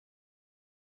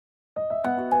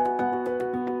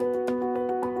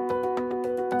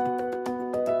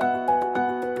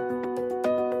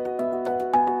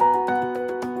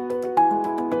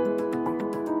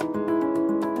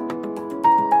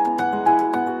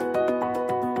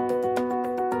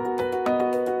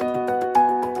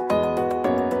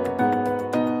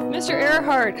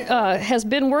Ehrhardt has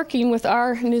been working with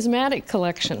our numismatic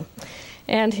collection.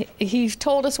 And he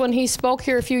told us when he spoke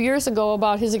here a few years ago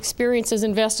about his experiences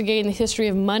investigating the history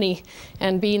of money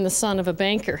and being the son of a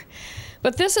banker.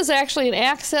 But this is actually an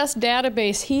access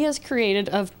database he has created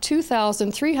of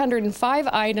 2,305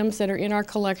 items that are in our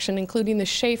collection, including the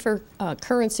Schaefer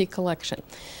currency collection.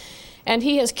 And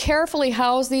he has carefully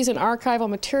housed these in archival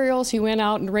materials. He went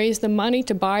out and raised the money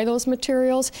to buy those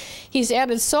materials. He's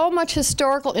added so much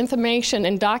historical information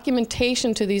and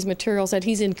documentation to these materials that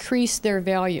he's increased their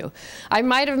value. I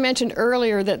might have mentioned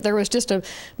earlier that there was just a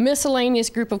miscellaneous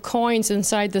group of coins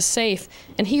inside the safe,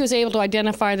 and he was able to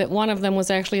identify that one of them was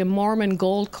actually a Mormon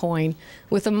gold coin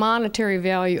with a monetary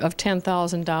value of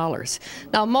 $10,000.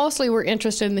 Now, mostly we're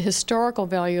interested in the historical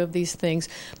value of these things,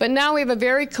 but now we have a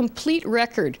very complete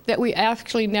record that we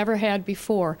actually never had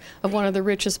before of one of the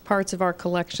richest parts of our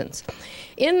collections.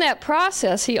 In that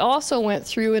process, he also went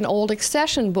through an old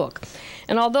accession book.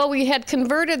 And although we had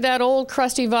converted that old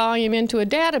crusty volume into a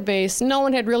database, no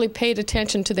one had really paid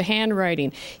attention to the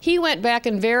handwriting. He went back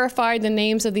and verified the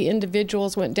names of the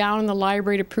individuals, went down in the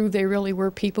library to prove they really were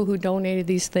people who donated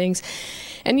these things.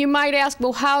 And you might ask,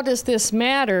 well, how does this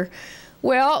matter?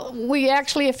 Well, we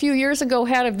actually a few years ago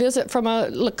had a visit from a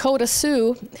Lakota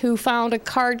Sioux who found a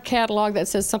card catalog that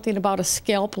says something about a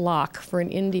scalp lock for an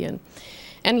Indian.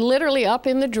 And literally up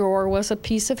in the drawer was a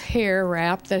piece of hair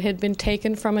wrap that had been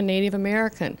taken from a Native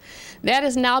American. That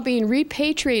is now being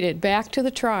repatriated back to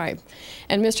the tribe.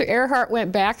 And Mr. Ehrhardt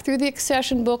went back through the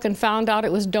accession book and found out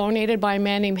it was donated by a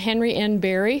man named Henry N.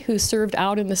 Berry, who served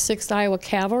out in the 6th Iowa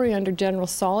Cavalry under General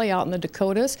Sully out in the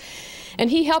Dakotas. And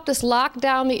he helped us lock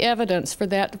down the evidence for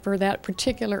that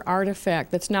particular artifact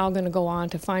that's now going to go on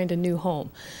to find a new home.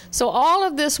 So all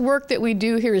of this work that we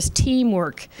do here is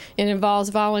teamwork. It involves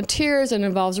volunteers, it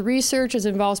involves researchers,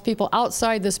 it involves people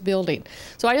outside this building.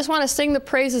 So I just want to sing the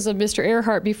praises of Mr.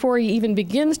 Ehrhardt before he even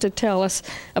begins to tell us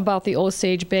about the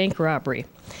Osage bank robbery.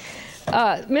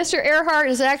 Mr. Ehrhardt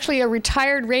is actually a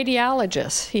retired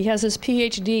radiologist. He has his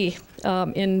PhD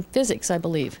in physics, I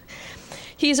believe.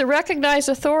 He's a recognized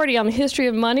authority on the history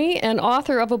of money and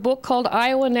author of a book called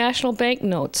Iowa National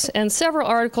Banknotes and several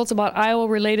articles about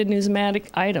Iowa-related numismatic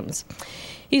items.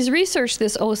 He's researched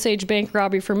this Osage bank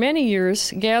robbery for many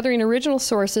years, gathering original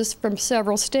sources from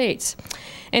several states.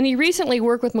 And he recently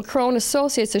worked with McCrone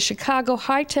Associates, a Chicago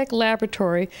high-tech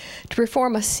laboratory, to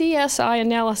perform a CSI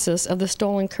analysis of the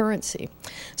stolen currency.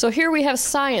 So here we have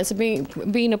science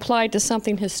being applied to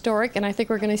something historic, and I think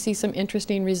we're going to see some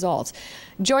interesting results.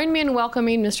 Join me in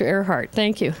welcoming Mr. Ehrhardt.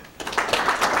 Thank you.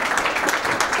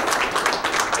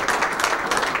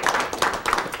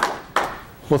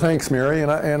 Well, thanks, Mary,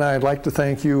 and I'd like to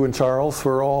thank you and Charles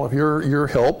for all of your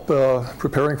help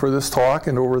preparing for this talk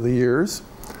and over the years.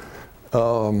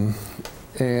 And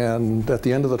at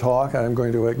the end of the talk, I'm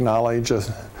going to acknowledge a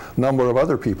number of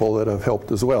other people that have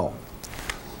helped as well.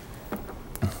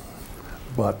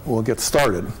 But we'll get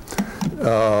started.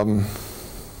 You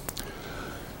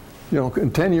know,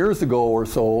 10 years ago or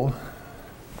so,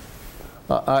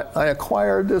 I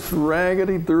acquired this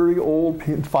raggedy, dirty, old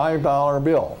 $5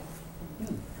 bill.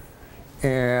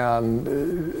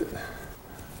 And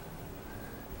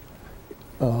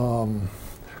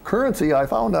currency, I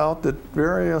found out that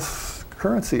various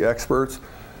currency experts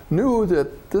knew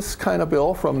that this kind of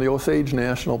bill from the Osage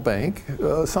National Bank,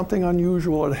 something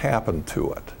unusual had happened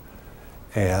to it.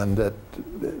 And that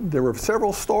there were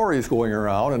several stories going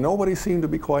around, and nobody seemed to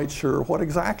be quite sure what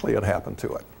exactly had happened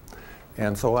to it.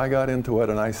 And so I got into it,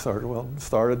 and I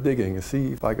started digging to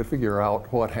see if I could figure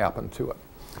out what happened to it.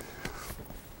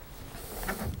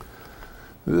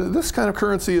 This kind of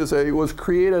currency was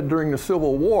created during the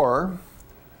Civil War.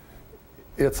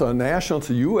 It's it's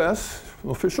a U.S.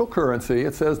 official currency.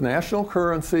 It says national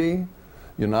currency,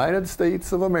 United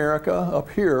States of America up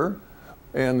here,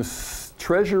 and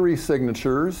treasury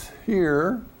signatures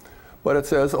here, but it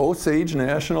says Osage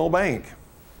National Bank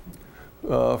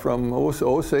from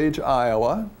Osage,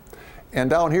 Iowa. And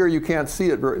down here you can't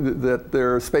see it, that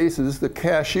there are spaces. The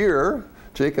cashier,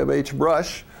 Jacob H.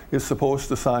 Brush, is supposed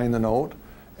to sign the note.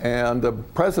 And the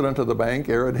president of the bank,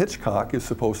 Ehrhardt Hitchcock, is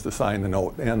supposed to sign the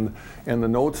note. And the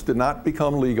notes did not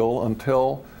become legal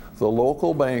until the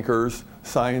local bankers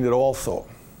signed it also.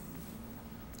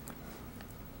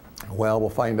 Well,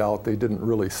 we'll find out they didn't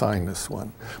really sign this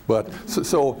one. But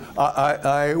so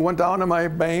I went down to my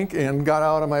bank and got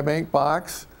out of my bank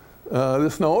box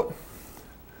this note.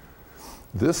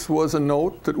 This was a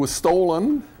note that was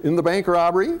stolen in the bank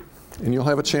robbery, and you'll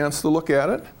have a chance to look at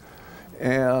it.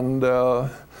 And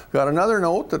got another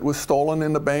note that was stolen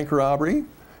in the bank robbery,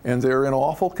 and they're in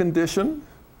awful condition.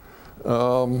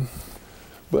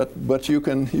 but you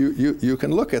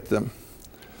can look at them.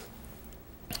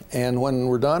 And when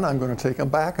we're done, I'm going to take them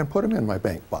back and put them in my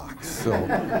bank box. So,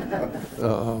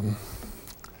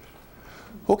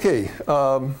 okay.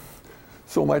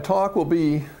 So my talk will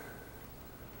be,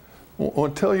 I'll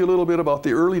tell you a little bit about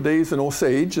the early days in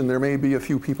Osage, and there may be a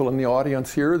few people in the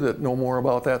audience here that know more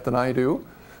about that than I do.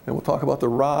 And we'll talk about the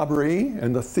robbery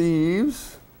and the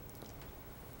thieves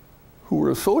who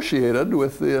were associated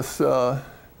with this, the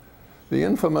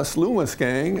infamous Loomis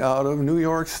gang out of New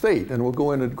York State. And we'll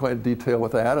go into quite detail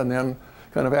with that. And then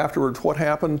kind of afterwards, what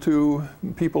happened to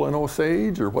people in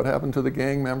Osage, or what happened to the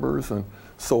gang members, and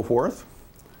so forth.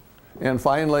 And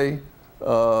finally,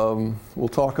 we'll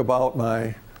talk about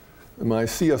my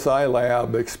CSI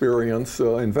lab experience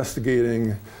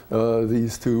investigating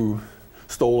these two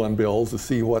stolen bills to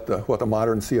see what the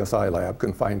modern CSI lab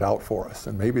can find out for us.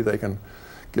 And maybe they can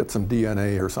get some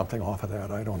DNA or something off of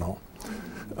that, I don't know.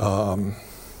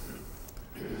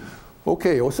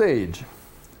 Okay, Osage.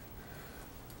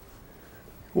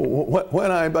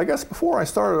 When I guess before I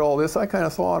started all this, I kind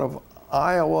of thought of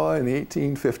Iowa in the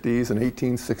 1850s and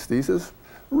 1860s as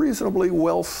a reasonably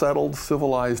well-settled,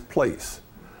 civilized place.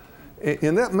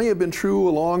 And that may have been true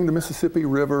along the Mississippi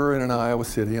River and in Iowa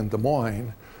City and Des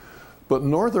Moines. But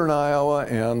northern Iowa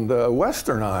and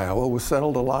western Iowa was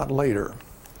settled a lot later.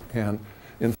 And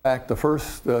in fact, the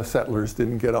first settlers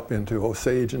didn't get up into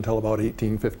Osage until about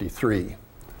 1853.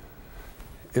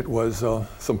 It was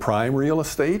some prime real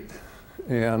estate,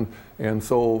 and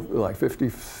so like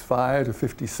 55 to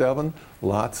 57,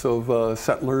 lots of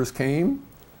settlers came.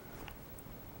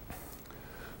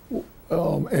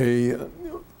 In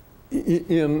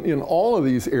all of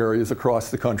these areas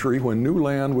across the country, when new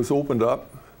land was opened up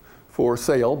for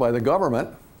sale by the government,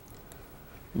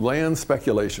 land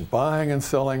speculation, buying and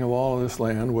selling of all of this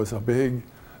land was a big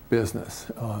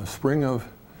business. Spring of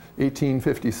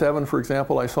 1857, for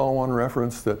example, I saw one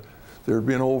reference that there had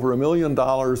been over $1 million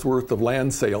worth of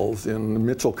land sales in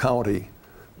Mitchell County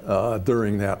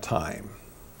during that time.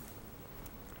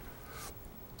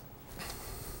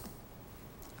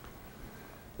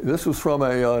 This was from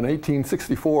an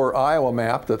 1864 Iowa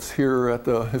map that's here at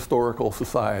the Historical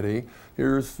Society.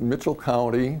 Here's Mitchell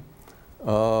County.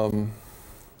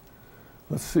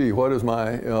 Let's see, what is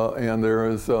my, and there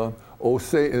is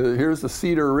Osage, here's the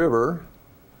Cedar River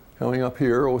coming up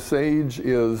here. Osage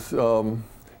is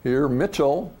here.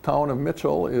 Mitchell, town of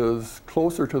Mitchell, is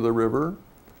closer to the river.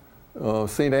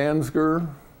 St. Ansgar,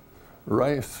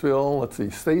 Riceville, let's see,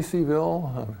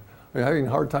 Stacyville. I'm having a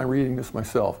hard time reading this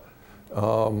myself.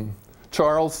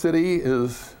 Charles City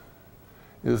is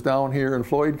down here in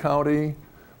Floyd County.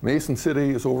 Mason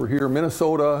City is over here.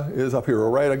 Minnesota is up here,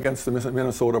 right against the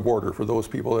Minnesota border, for those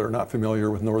people that are not familiar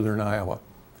with northern Iowa.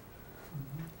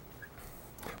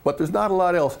 But there's not a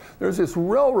lot else. There's this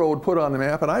railroad put on the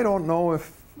map, and I don't know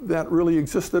if that really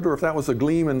existed or if that was a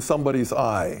gleam in somebody's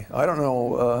eye. I don't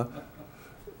know.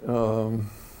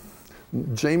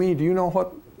 Jamie, do you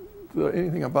know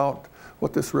anything about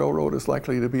what this railroad is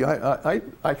likely to be? I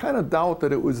kind of doubt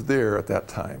that it was there at that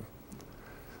time.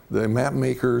 The map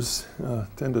makers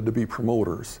tended to be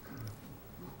promoters.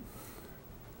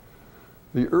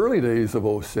 The early days of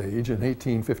Osage in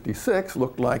 1856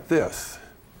 looked like this.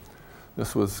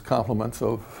 This was compliments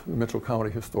of the Mitchell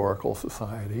County Historical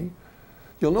Society.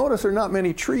 You'll notice there are not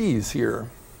many trees here.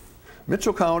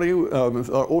 Mitchell County,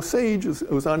 Osage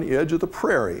was on the edge of the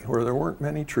prairie where there weren't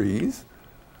many trees.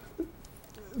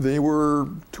 They were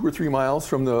 2 or 3 miles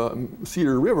from the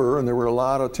Cedar River, and there were a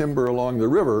lot of timber along the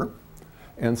river.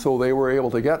 And so they were able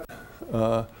to get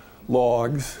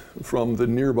logs from the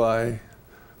nearby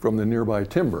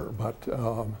timber, but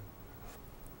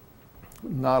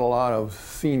not a lot of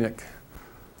scenic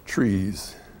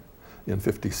trees in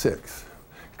 '56.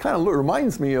 It kind of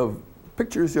reminds me of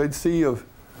pictures I'd see of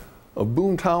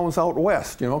boom towns out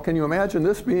west. You know, can you imagine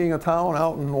this being a town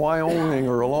out in Wyoming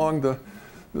or along the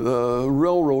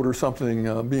railroad or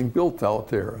something being built out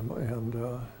there?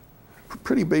 And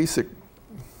pretty basic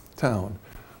town.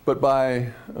 But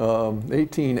by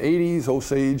 1880s,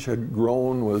 Osage had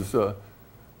grown, was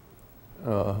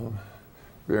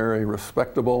very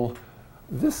respectable.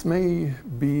 This may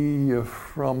be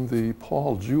from the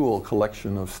Paul Jewell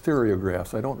collection of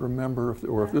stereographs. I don't remember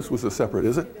if this was a separate,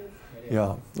 is it?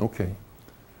 Yeah, okay.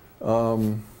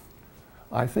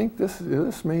 I think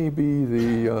this may be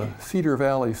the Cedar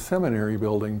Valley Seminary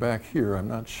building back here, I'm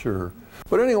not sure.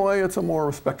 But anyway, it's a more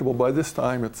respectable, by this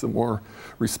time, it's a more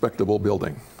respectable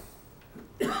building.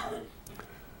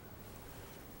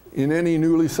 In any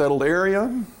newly settled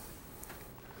area,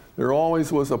 there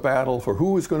always was a battle for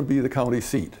who was going to be the county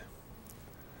seat.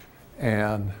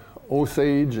 And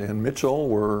Osage and Mitchell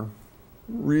were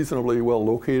reasonably well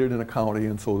located in a county,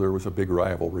 and so there was a big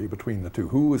rivalry between the two.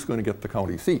 Who was going to get the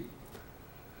county seat?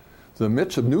 The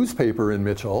newspaper in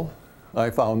Mitchell, I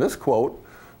found this quote: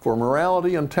 "For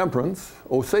morality and temperance,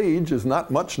 Osage is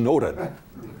not much noted.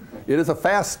 It is a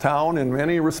fast town in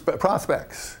many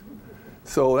prospects."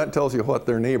 So that tells you what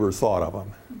their neighbors thought of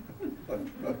them.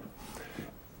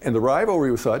 And the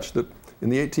rivalry was such that in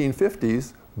the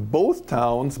 1850s, both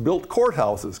towns built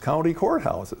courthouses, county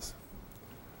courthouses.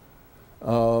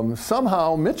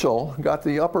 Somehow Mitchell got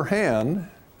the upper hand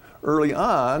early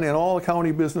on, and all the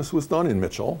county business was done in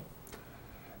Mitchell.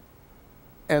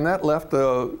 And that left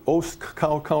the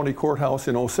County Courthouse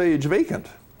in Osage vacant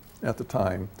at the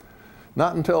time.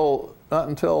 Not until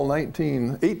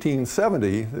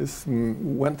 1870, this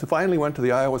finally went to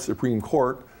the Iowa Supreme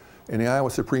Court, and the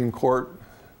Iowa Supreme Court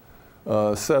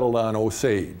settled on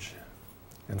Osage.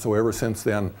 And so ever since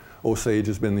then, Osage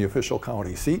has been the official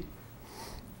county seat.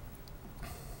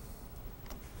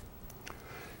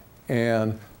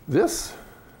 And this,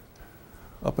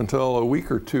 up until a week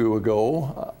or two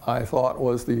ago, I thought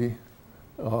was the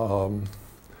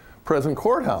present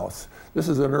courthouse. This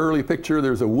is an early picture.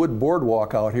 There's a wood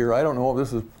boardwalk out here. I don't know if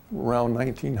this is around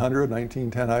 1900,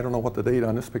 1910. I don't know what the date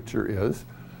on this picture is.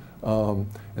 And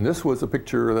this was a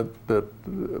picture that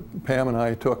Pam and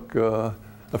I took a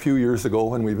few years ago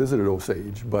when we visited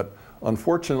Osage. But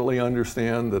unfortunately, I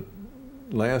understand that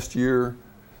last year,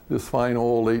 this fine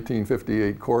old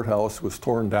 1858 courthouse was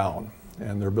torn down,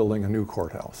 and they're building a new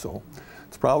courthouse. So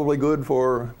it's probably good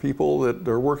for people that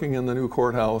are working in the new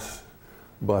courthouse,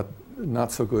 but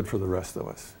not so good for the rest of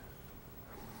us.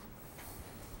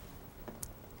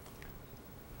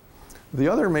 The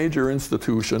other major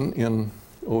institution in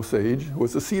Osage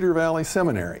was the Cedar Valley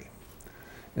Seminary.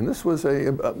 And this was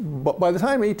by the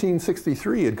time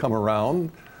 1863 had come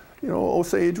around, you know,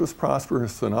 Osage was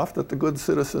prosperous enough that the good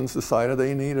citizens decided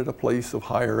they needed a place of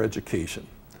higher education.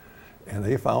 And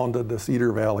they founded the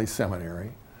Cedar Valley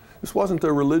Seminary. This wasn't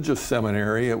a religious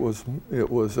seminary, it was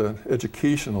an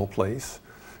educational place,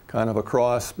 kind of a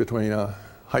cross between a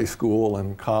high school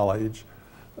and college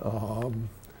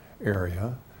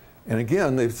area. And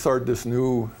again, they started this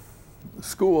new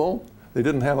school. They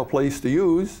didn't have a place to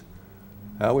use.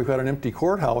 Now we've got an empty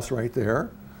courthouse right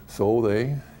there, so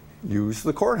they used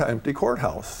the empty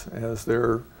courthouse as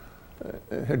their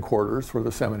headquarters for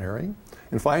the seminary.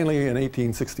 And finally, in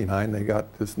 1869, they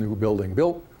got this new building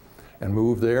built and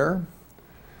moved there.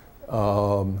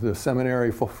 The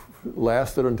seminary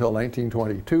lasted until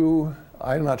 1922.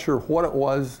 I'm not sure what it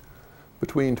was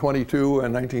between 22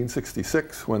 and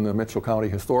 1966 when the Mitchell County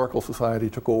Historical Society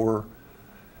took over.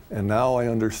 And now I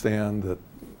understand that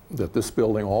this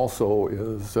building also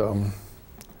is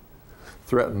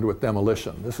threatened with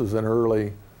demolition. This is an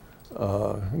early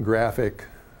graphic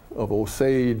of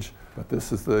Osage, but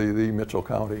this is the Mitchell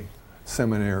County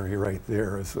Seminary right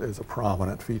there as a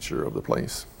prominent feature of the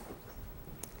place.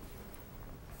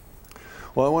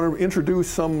 Well, I want to introduce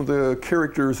some of the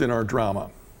characters in our drama.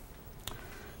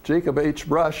 Jacob H.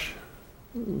 Brush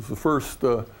was the first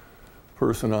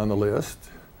person on the list.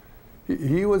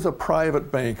 He was a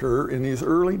private banker. In these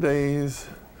early days,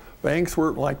 banks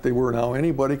weren't like they were now.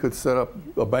 Anybody could set up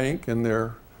a bank in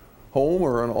their home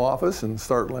or an office and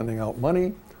start lending out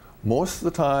money. Most of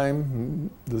the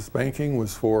time, this banking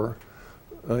was for,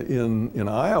 in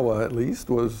Iowa at least,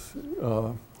 was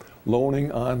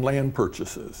loaning on land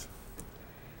purchases.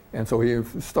 And so he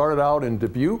started out in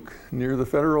Dubuque, near the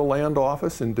federal land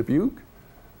office in Dubuque.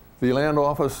 The land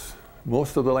office,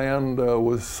 most of the land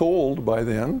was sold by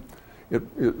then. It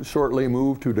shortly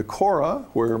moved to Decorah,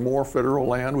 where more federal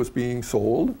land was being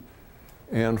sold,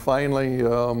 and finally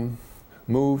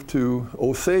moved to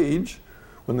Osage,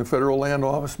 when the federal land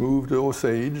office moved to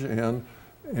Osage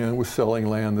and was selling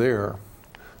land there.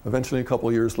 Eventually, a couple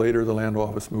of years later, the land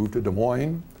office moved to Des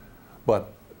Moines,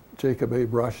 but Jacob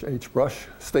H. Brush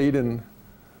stayed in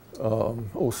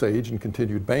Osage and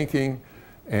continued banking,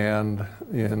 and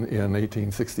in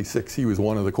 1866, he was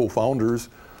one of the co-founders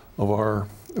of our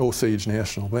Osage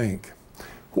National Bank.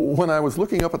 When I was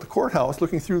looking up at the courthouse,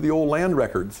 looking through the old land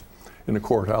records in the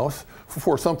courthouse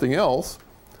for something else,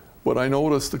 but I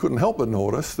couldn't help but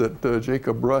notice that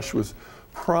Jacob Brush was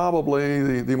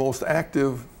probably the most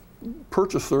active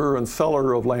purchaser and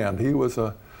seller of land. He was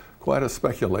quite a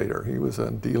speculator. He was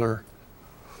a dealer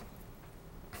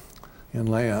in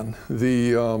land.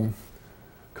 A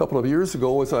couple of years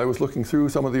ago, as I was looking through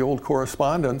some of the old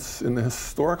correspondence in the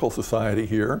Historical Society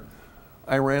here,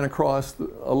 I ran across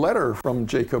a letter from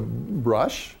Jacob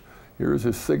Brush. Here's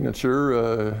his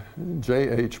signature,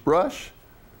 J.H. Brush,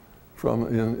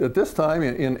 at this time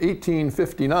in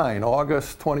 1859,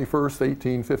 August 21st,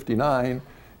 1859,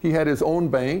 he had his own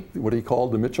bank, what he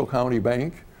called the Mitchell County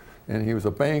Bank, and he was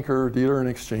a banker, dealer in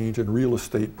exchange, and real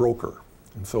estate broker.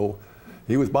 And so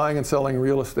he was buying and selling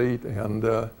real estate and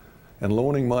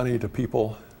loaning money to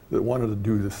people that wanted to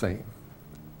do the same.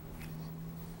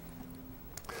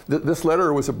 This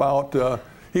letter was about,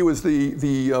 he was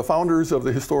the founders of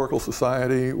the Historical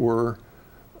Society were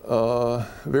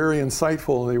very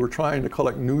insightful. They were trying to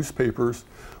collect newspapers,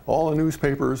 all the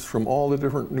newspapers from all the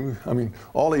different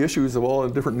all the issues of all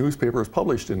the different newspapers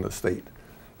published in the state.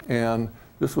 And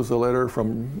this was a letter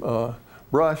from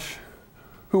Brush,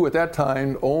 who at that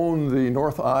time owned the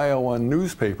North Iowa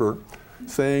newspaper,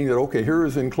 saying that, okay, here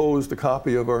is enclosed a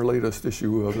copy of our latest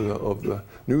issue of the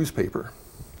newspaper.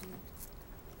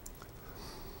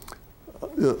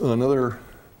 Another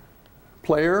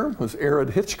player was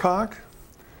Ehrhardt Hitchcock.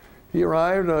 He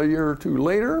arrived a year or two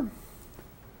later,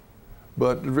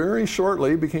 but very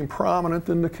shortly became prominent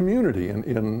in the community.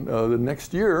 In the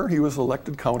next year, he was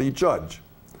elected county judge.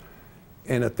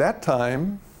 And at that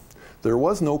time, there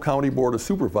was no county board of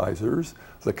supervisors.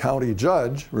 The county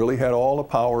judge really had all the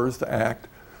powers to act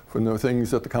from the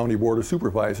things that the county board of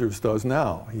supervisors does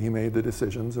now. He made the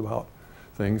decisions about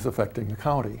things affecting the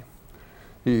county.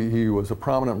 He was a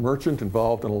prominent merchant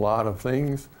involved in a lot of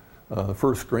things. The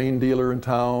first grain dealer in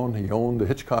town. He owned the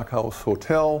Hitchcock House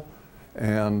Hotel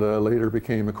and later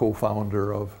became a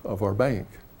co-founder of our bank.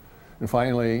 And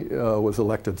finally was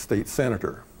elected state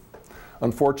senator.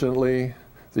 Unfortunately,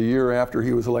 the year after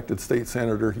he was elected state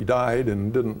senator, he died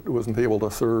and wasn't able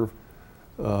to serve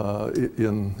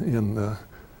in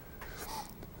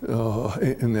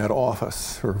that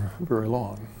office for very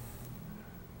long.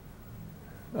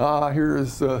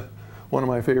 Here's one of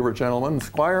my favorite gentlemen,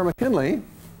 Squire McKinley,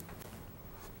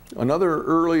 another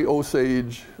early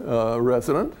Osage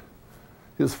resident.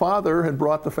 His father had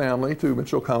brought the family to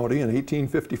Mitchell County in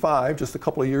 1855, just a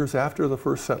couple of years after the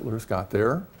first settlers got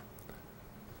there.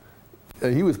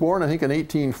 He was born, I think, in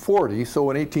 1840, so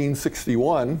in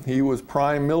 1861, he was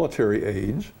prime military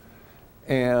age.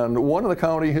 And one of the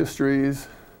county histories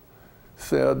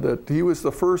said that he was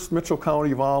the first Mitchell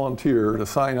County volunteer to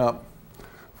sign up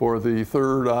for the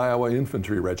 3rd Iowa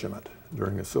Infantry Regiment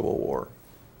during the Civil War.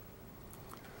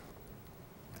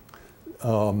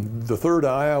 The 3rd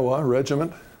Iowa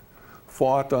Regiment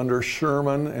fought under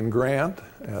Sherman and Grant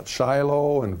at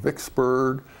Shiloh and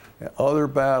Vicksburg, and other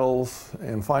battles,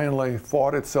 and finally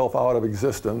fought itself out of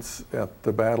existence at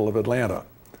the Battle of Atlanta.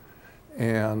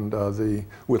 And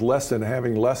with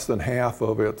having less than half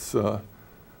of its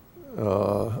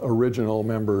original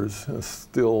members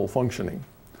still functioning.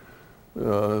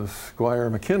 Squire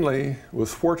McKinley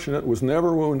was fortunate, was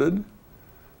never wounded,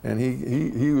 and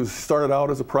he started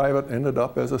out as a private, ended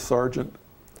up as a sergeant.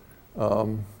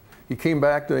 He came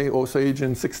back to Osage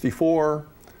in '64.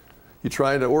 He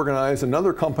tried to organize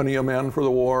another company of men for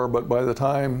the war, but by the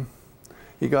time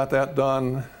he got that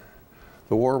done,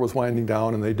 the war was winding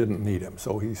down and they didn't need him,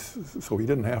 so he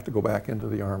didn't have to go back into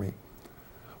the Army.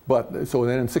 But so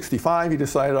then in '65 he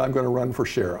decided, I'm going to run for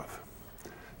sheriff.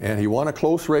 And he won a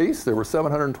close race. There were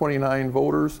 729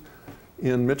 voters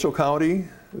in Mitchell County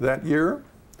that year,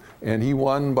 and he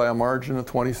won by a margin of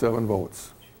 27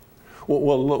 votes.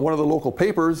 Well, one of the local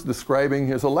papers describing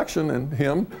his election and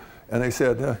him, and they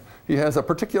said he has a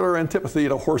particular antipathy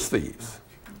to horse thieves.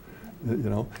 You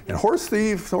know, and horse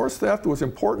theft was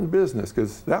important business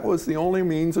because that was the only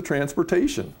means of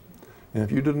transportation.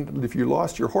 And if you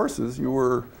lost your horses,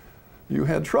 you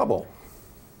had trouble.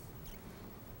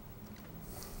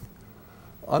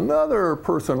 Another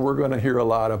person we're going to hear a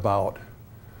lot about,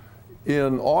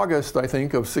 in August, I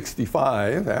think, of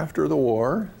 '65, after the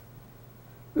war,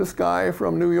 this guy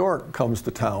from New York comes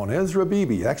to town, Ezra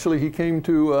Beebe. Actually, he came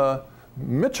to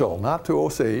Mitchell, not to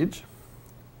Osage,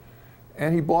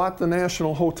 and he bought the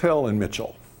National Hotel in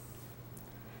Mitchell.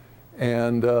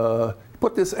 And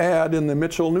put this ad in the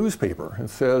Mitchell newspaper. It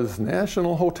says,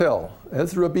 National Hotel,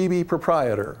 Ezra Beebe,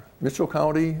 proprietor, Mitchell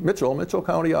County,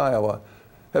 Iowa.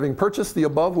 Having purchased the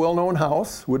above well-known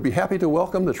house, would be happy to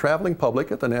welcome the traveling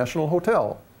public at the National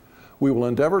Hotel. We will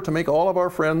endeavor to make all of our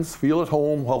friends feel at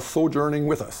home while sojourning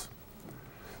with us.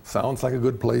 Sounds like a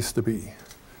good place to be.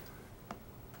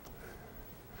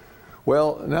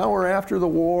 Well, now we're after the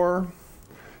war.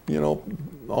 You know,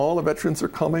 all the veterans are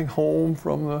coming home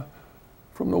from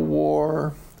the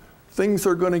war. Things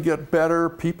are going to get better.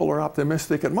 People are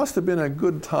optimistic. It must have been a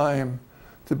good time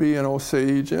to be in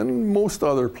Osage and most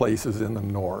other places in the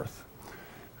north.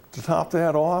 To top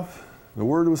that off, the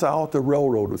word was out the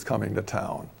railroad was coming to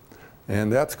town,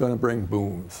 and that's going to bring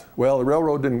booms. Well, the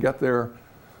railroad didn't get there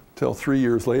till 3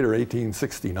 years later,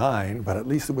 1869, but at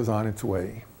least it was on its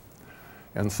way.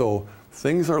 And so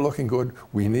things are looking good.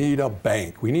 We need a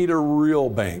bank. We need a real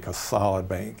bank, a solid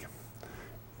bank.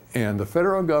 And the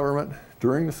federal government,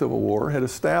 during the Civil War, had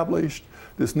established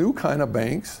this new kind of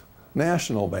banks,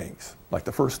 national banks, like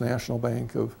the First National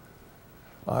Bank of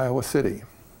Iowa City.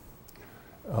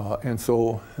 And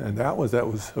that was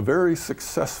a very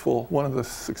successful, one of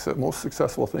the most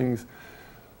successful things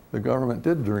the government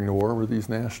did during the war were these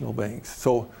national banks.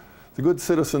 So the good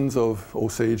citizens of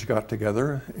Osage got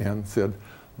together and said,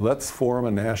 let's form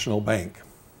a national bank.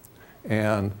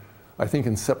 And I think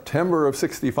in September of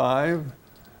 '65,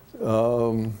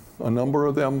 a number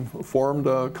of them formed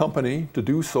a company to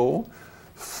do so,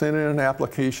 sent in an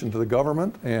application to the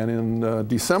government, and in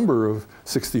December of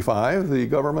 '65, the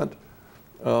government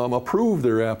approved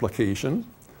their application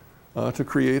to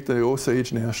create the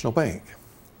Osage National Bank.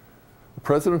 The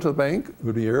president of the bank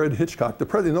would be Ehrhardt Hitchcock.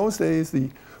 In those days, the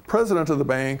president of the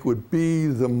bank would be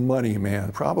the money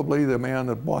man, probably the man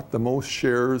that bought the most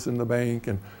shares in the bank,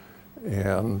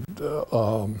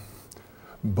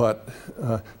 but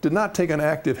did not take an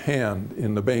active hand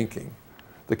in the banking.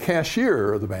 The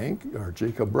cashier of the bank, or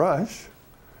Jacob Brush,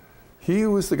 he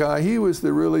was the guy, he was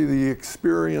really the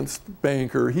experienced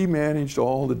banker. He managed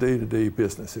all the day-to-day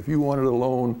business. If you wanted a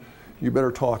loan, you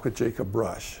better talk with Jacob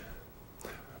Brush.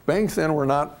 Banks then were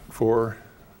not for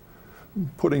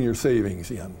putting your savings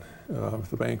in. If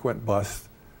the bank went bust,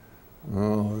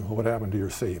 what happened to your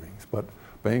savings? But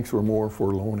banks were more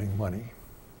for loaning money.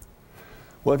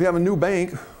 Well, if you have a new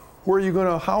bank, where are you going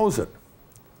to house it?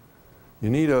 You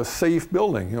need a safe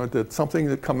building, that's something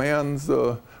that commands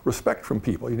respect from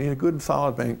people. You need a good,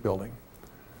 solid bank building.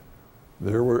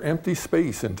 There were empty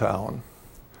space in town.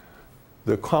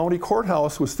 The county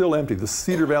courthouse was still empty. The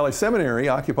Cedar Valley Seminary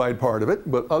occupied part of it,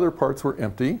 but other parts were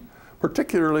empty.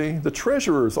 Particularly, the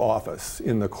treasurer's office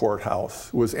in the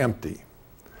courthouse was empty.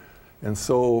 And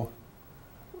so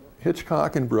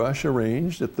Hitchcock and Brush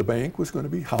arranged that the bank was going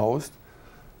to be housed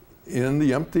in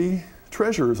the empty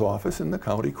treasurer's office in the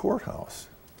county courthouse.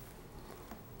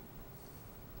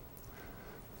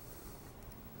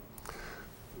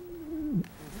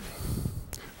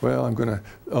 Well, I'm going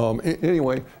to,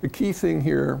 anyway, the key thing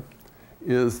here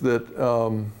is that,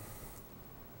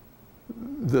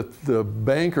 the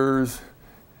bankers,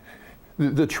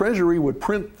 the Treasury would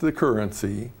print the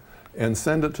currency and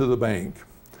send it to the bank.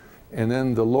 And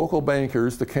then the local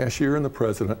bankers, the cashier and the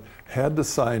president, had to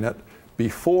sign it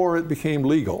before it became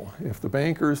legal. If the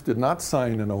bankers did not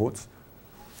sign the notes,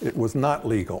 it was not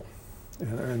legal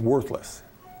and worthless.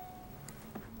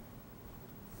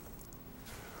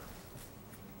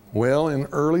 Well, in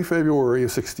early February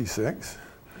of '66,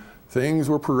 things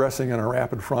were progressing on a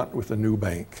rapid front with the new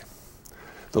bank.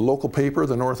 The local paper,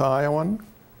 the North Iowan,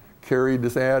 carried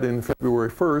this ad in February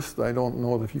 1st. I don't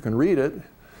know if you can read it.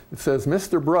 It says,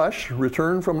 Mr. Brush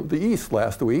returned from the East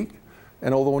last week,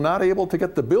 and although not able to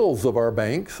get the bills of our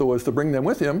bank so as to bring them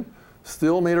with him,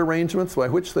 still made arrangements by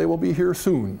which they will be here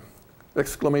soon!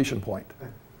 Exclamation point.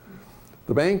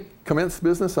 The bank commenced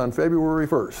business on February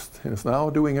 1st, and is now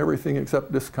doing everything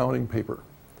except discounting paper.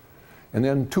 And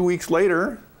then 2 weeks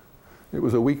later, it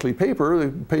was a weekly paper,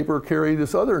 the paper carried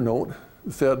this other note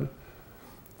that said,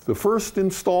 the first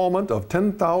installment of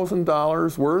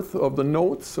 $10,000 worth of the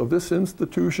notes of this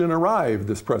institution arrived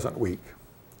this present week,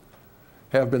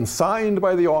 have been signed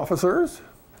by the officers,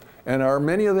 and are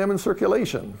many of them in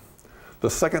circulation. The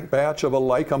second batch of a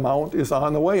like amount is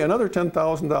on the way. Another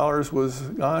 $10,000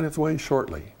 was on its way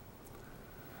shortly.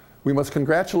 We must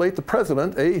congratulate the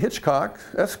President, A. Hitchcock,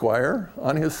 Esquire,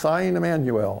 on his signed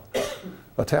manual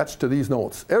attached to these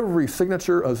notes. Every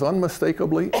signature is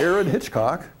unmistakably Ehrhardt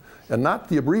Hitchcock, and not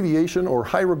the abbreviation or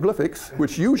hieroglyphics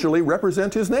which usually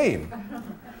represent his name.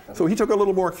 So he took a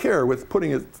little more care with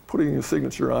putting his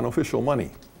signature on official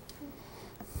money.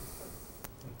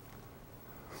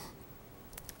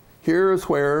 Here's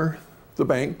where the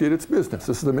bank did its business.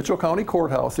 This is the Mitchell County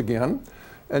Courthouse again.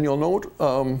 And you'll note,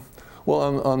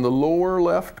 well, on the lower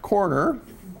left corner,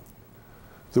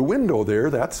 the window there,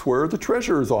 that's where the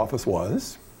treasurer's office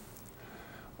was.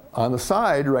 On the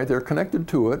side, right there, connected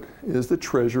to it, is the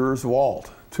treasurer's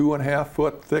vault.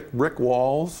 2.5-foot thick brick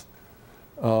walls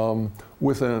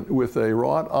with a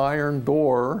wrought iron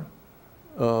door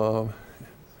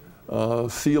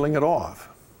sealing it off.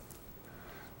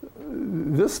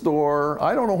 This door,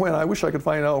 I don't know when, I wish I could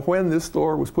find out when this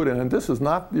door was put in. And this is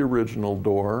not the original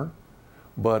door,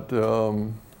 but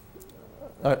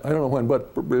I don't know when,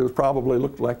 but it probably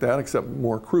looked like that, except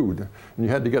more crude. And you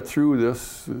had to get through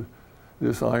this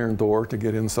iron door to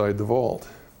get inside the vault.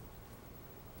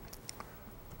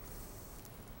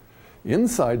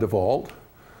 Inside the vault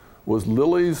was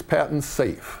Lily's patent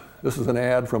safe. This is an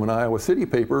ad from an Iowa City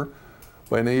paper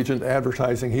by an agent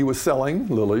advertising he was selling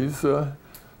Lily's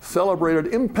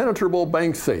celebrated impenetrable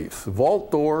bank safes,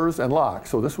 vault doors and locks.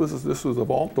 So this was a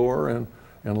vault door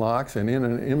and locks and in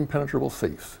an impenetrable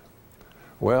safes.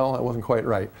 Well, that wasn't quite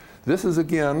right. This is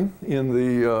again in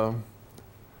the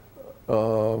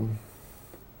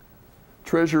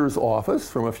treasurer's office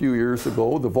from a few years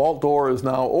ago. The vault door is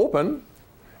now open,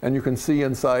 and you can see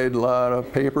inside a lot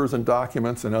of papers and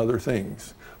documents and other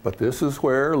things. But this is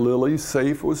where Lily's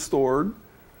safe was stored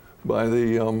by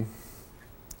the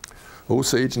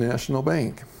Osage National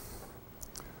Bank.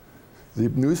 The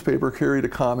newspaper carried a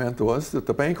comment to us that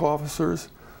the bank officers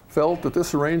felt that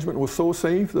this arrangement was so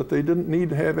safe that they didn't need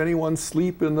to have anyone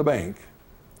sleep in the bank.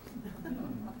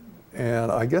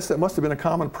 And I guess that must have been a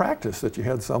common practice that you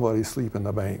had somebody sleep in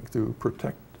the bank to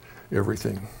protect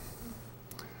everything.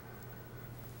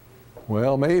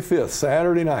 Well, May 5th,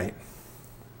 Saturday night.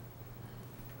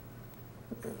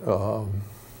 Well,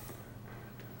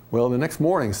 the next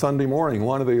morning, Sunday morning,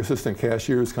 one of the assistant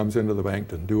cashiers comes into the bank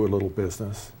to do a little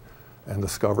business and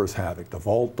discovers havoc. The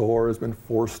vault door has been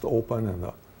forced open,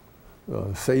 and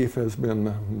the safe has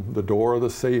been, the door of the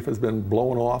safe has been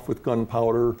blown off with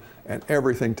gunpowder and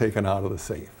everything taken out of the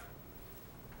safe.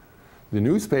 The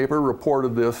newspaper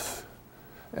reported this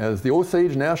as the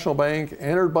Osage National Bank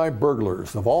entered by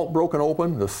burglars, the vault broken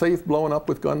open, the safe blown up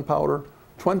with gunpowder,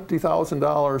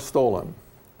 $20,000 stolen.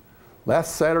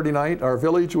 Last Saturday night, our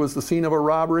village was the scene of a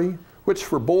robbery, which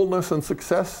for boldness and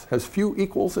success has few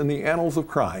equals in the annals of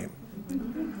crime.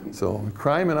 So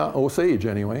crime in Osage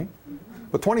anyway.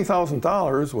 But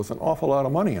 $20,000 was an awful lot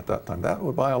of money at that time. That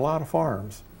would buy a lot of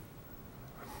farms.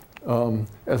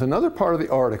 As another part of the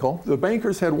article, the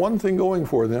bankers had one thing going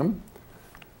for them.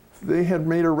 They had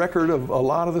made a record of a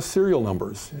lot of the serial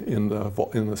numbers in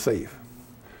the safe.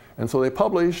 And so they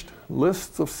published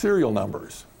lists of serial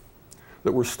numbers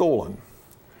that were stolen.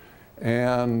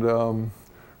 And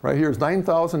right here is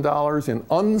 $9,000 in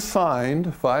unsigned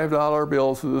 $5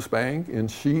 bills to this bank in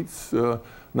sheets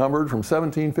numbered from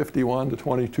 1751 to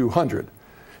 2200.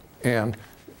 And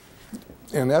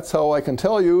that's how I can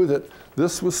tell you that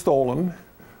this was stolen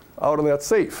out of that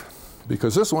safe,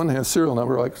 because this one has serial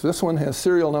number, like this one has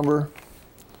serial number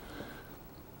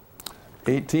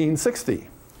 1860,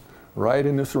 right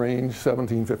in this range,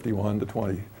 1751 to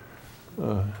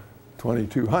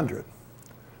 2200.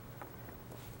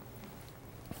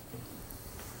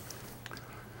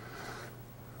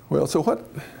 Well, so what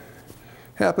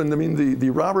happened? I mean, the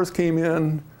robbers came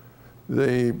in,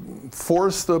 they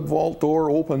forced the vault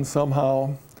door open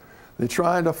somehow. They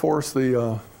tried to force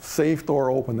the safe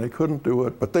door open. They couldn't do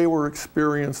it, but they were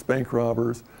experienced bank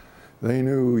robbers. They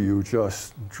knew you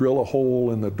just drill a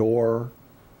hole in the door.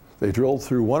 They drilled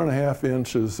through 1.5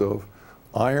 inches of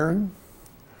iron,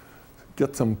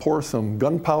 pour some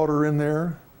gunpowder in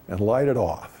there, and light it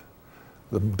off.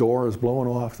 The door is blown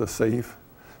off the safe.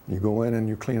 You go in and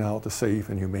you clean out the safe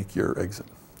and you make your exit.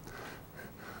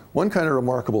 One kind of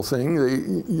remarkable thing,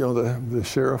 the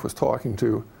sheriff was talking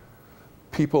to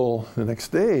people the next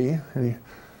day, and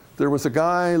there was a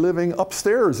guy living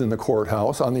upstairs in the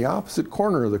courthouse, on the opposite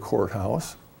corner of the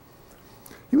courthouse.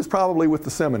 He was probably with the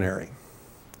seminary.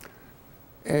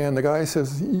 And the guy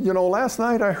says, you know, last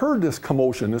night I heard this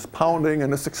commotion, this pounding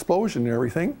and this explosion and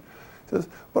everything. He says,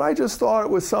 but I just thought it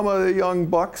was some of the young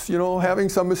bucks, you know, having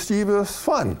some mischievous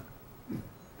fun.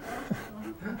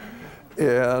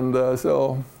 And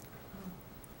so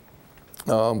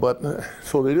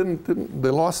they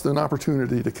lost an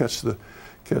opportunity to catch the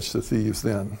thieves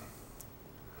then.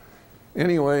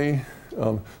 Anyway,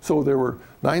 so there were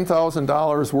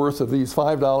 $9,000 worth of these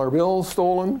 $5 bills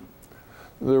stolen.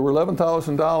 There were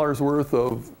 $11,000 worth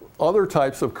of other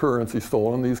types of currency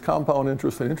stolen. These compound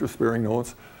interest and interest-bearing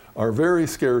notes are very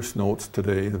scarce notes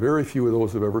today. Very few of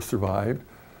those have ever survived,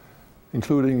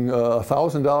 including a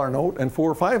 $1,000 note and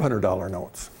 4 $500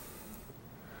 notes.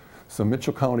 Some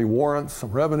Mitchell County warrants,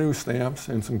 some revenue stamps,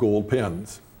 and some gold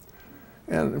pens.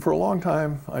 And for a long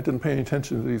time, I didn't pay any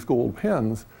attention to these gold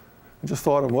pens. I just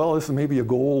thought, well, this is maybe a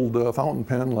gold fountain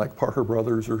pen like Parker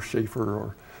Brothers or Schaefer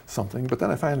or something. But then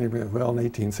I finally realized, well, in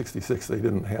 1866, they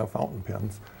didn't have fountain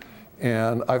pens.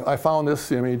 And I found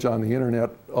this image on the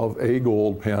internet of a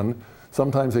gold pen.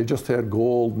 Sometimes they just had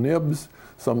gold nibs,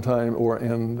 sometimes,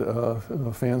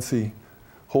 and fancy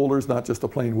holders, not just a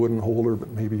plain wooden holder, but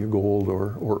maybe a gold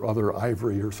or other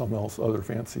ivory or some other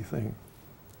fancy thing.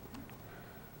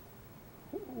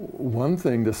 One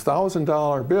thing, this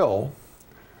 $1,000 bill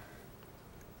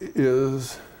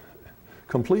is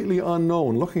completely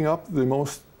unknown. Looking up the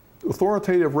most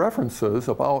authoritative references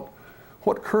about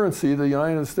what currency the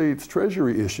United States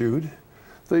Treasury issued,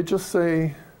 they just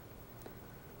say,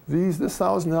 this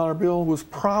 $1,000 bill was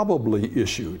probably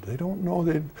issued. They don't know,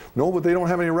 but they don't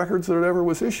have any records that it ever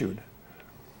was issued.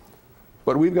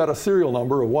 But we've got a serial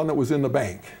number of one that was in the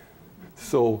bank.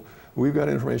 So we've got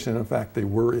information, in fact, they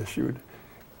were issued.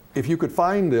 If you could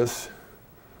find this,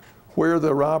 where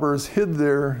the robbers hid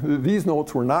these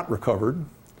notes were not recovered.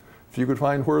 If you could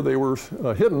find where they were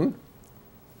hidden,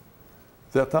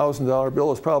 that $1,000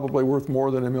 bill is probably worth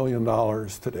more than $1 million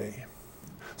today.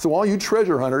 So all you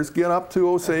treasure hunters, get up to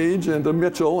Osage and to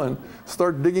Mitchell and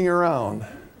start digging around.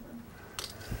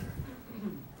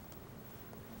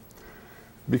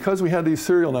 Because we had these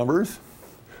serial numbers,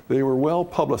 they were well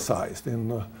publicized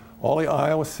in all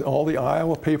the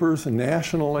Iowa papers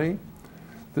nationally.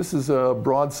 This is a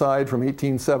broadside from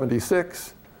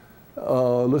 1876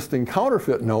 listing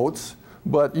counterfeit notes,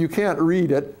 but you can't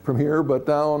read it from here, but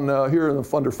down here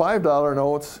under $5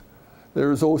 notes,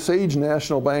 there's Osage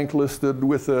National Bank listed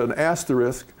with an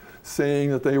asterisk saying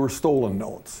that they were stolen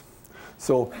notes.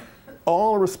 So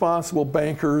all responsible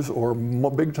bankers or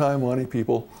big-time money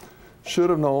people should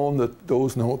have known that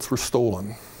those notes were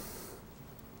stolen.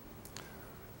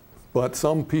 But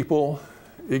some people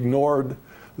ignored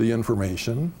the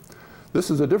information. This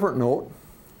is a different note.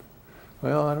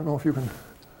 Well, I don't know if you can,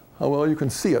 how well you can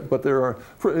see it, but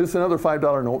it's another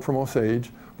 $5 note from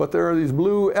Osage, but there are these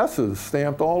blue S's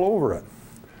stamped all over it.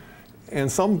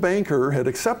 And some banker had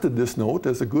accepted this note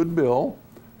as a good bill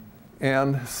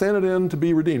and sent it in to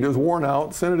be redeemed. It was worn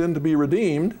out, sent it in to be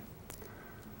redeemed,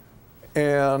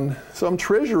 and some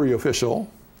Treasury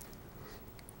official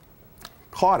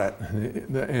caught it,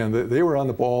 and they were on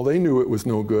the ball. They knew it was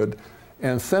no good,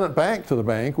 and sent it back to the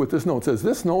bank with this note. It says,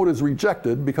 this note is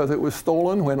rejected because it was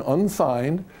stolen when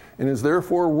unsigned and is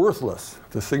therefore worthless,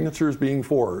 the signatures being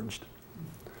forged.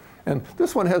 And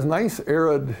this one has nice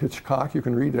Ehrhardt Hitchcock, you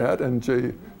can read that, and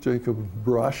Jacob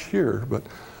Brush here, but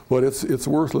it's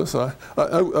worthless.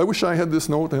 I wish I had this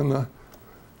note and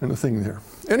the thing there.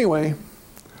 Anyway,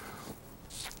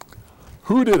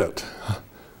 who did it?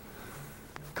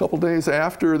 A couple days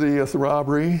after the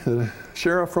robbery, the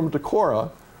sheriff from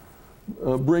Decorah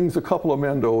brings a couple of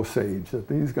men to Osage that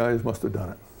these guys must have done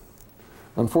it.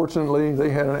 Unfortunately, they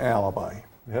had an alibi.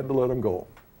 They had to let them go.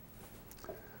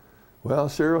 Well,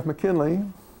 Sheriff McKinley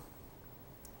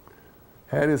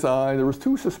had his eye. There was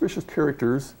two suspicious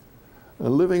characters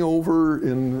living over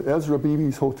in Ezra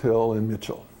Beebe's hotel in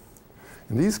Mitchell.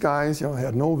 And these guys,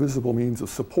 had no visible means of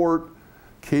support.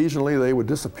 Occasionally, they would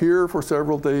disappear for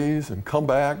several days and come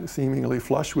back seemingly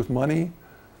flush with money.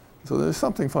 So there's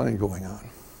something funny going on.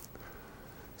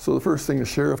 So the first thing the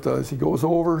sheriff does, he goes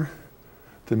over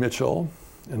to Mitchell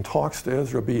and talks to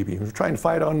Ezra Beebe. He was trying to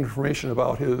find out information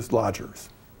about his lodgers.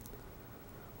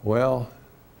 Well,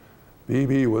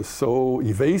 Beebe was so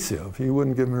evasive, he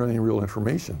wouldn't give him any real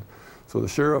information. So the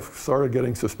sheriff started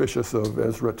getting suspicious of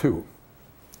Ezra too.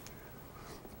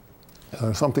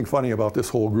 There's something funny about this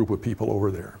whole group of people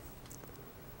over there.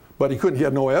 But he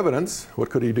had no evidence. What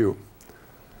could he do?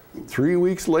 3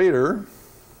 weeks later,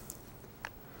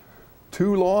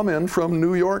 2 lawmen from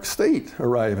New York State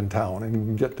arrive in town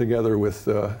and get together with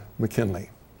McKinley.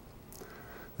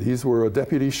 These were a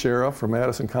deputy sheriff from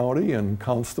Madison County and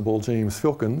Constable James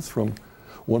Filkins from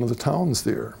one of the towns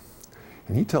there.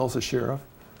 And he tells the sheriff,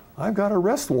 I've got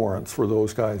arrest warrants for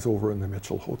those guys over in the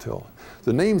Mitchell Hotel.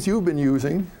 The names you've been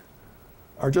using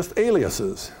are just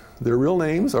aliases. Their real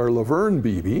names are Laverne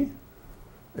Beebe,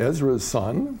 Ezra's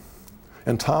son,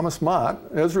 and Thomas Mott,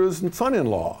 Ezra's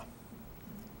son-in-law.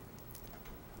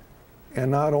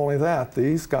 And not only that,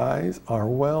 these guys are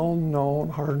well-known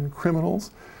hardened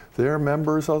criminals. They're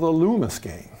members of the Loomis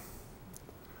gang.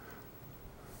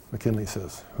 McKinley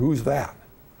says, who's that?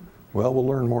 Well, we'll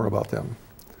learn more about them.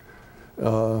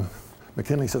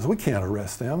 McKinley says, we can't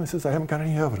arrest them. He says, I haven't got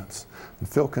any evidence. And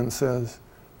Filkins says,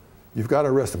 you've got to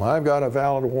arrest them. I've got a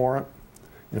valid warrant.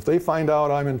 If they find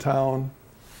out I'm in town,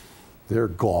 they're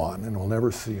gone and we'll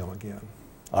never see them again.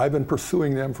 I've been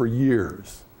pursuing them for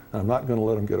years. I'm not going to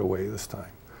let them get away this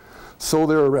time. So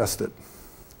they're arrested.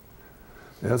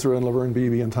 Ezra and Laverne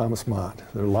Beebe and Thomas Mott.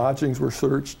 Their lodgings were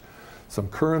searched. Some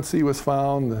currency was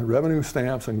found. The revenue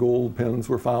stamps and gold pins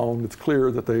were found. It's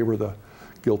clear that they were the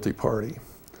guilty party.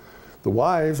 The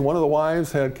wives, one of the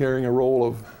wives had carrying a roll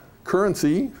of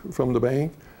currency from the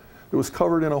bank. It was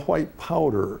covered in a white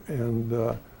powder and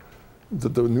the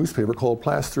newspaper called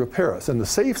plaster of Paris. And the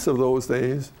safes of those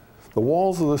days, the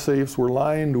walls of the safes were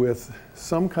lined with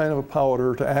some kind of a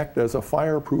powder to act as a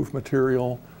fireproof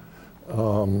material.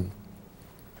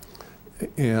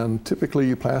 And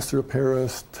typically plaster of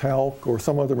Paris, talc, or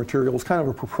some other material was kind of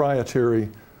a proprietary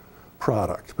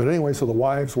product. But anyway, so the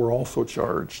wives were also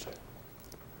charged.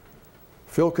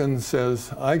 Filkin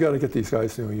says, I got to get these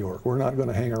guys to New York. We're not going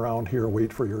to hang around here and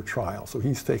wait for your trial. So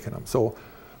he's taking them. So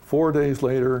 4 days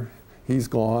later, he's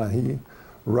gone. He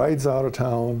rides out of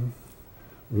town,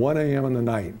 1 a.m. in the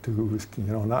night to,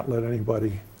 not let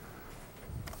anybody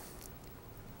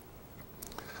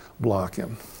block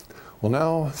him. Well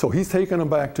now, so he's taking them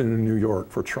back to New York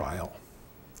for trial.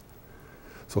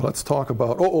 So let's talk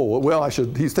about,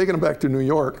 he's taking them back to New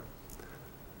York.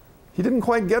 He didn't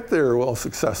quite get there well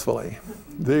successfully.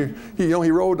 He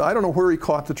rode, I don't know where he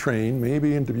caught the train,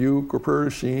 maybe in Dubuque or Prairie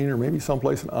du Chien or maybe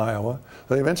someplace in Iowa.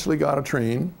 They eventually got a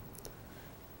train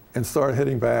and started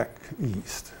heading back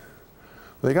east.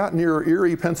 They got near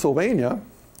Erie, Pennsylvania,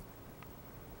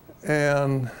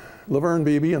 and Laverne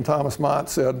Beebe and Thomas Mott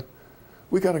said,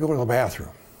 we got to go to the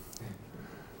bathroom.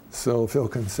 So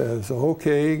Filkin says,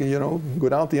 okay, go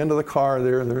down at the end of the car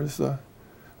there, there's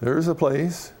a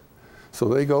place. So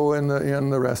they go in the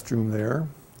restroom there,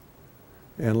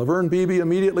 and Laverne Beebe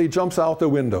immediately jumps out the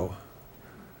window.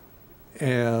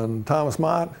 And Thomas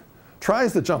Mott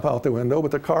tries to jump out the window,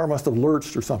 but the car must have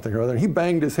lurched or something or other. And he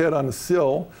banged his head on the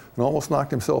sill and almost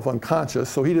knocked himself unconscious,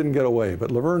 so he didn't get away. But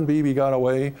Laverne Beebe got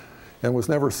away and was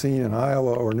never seen in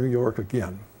Iowa or New York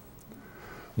again.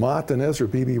 Mott and Ezra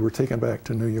Beebe were taken back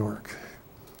to New York.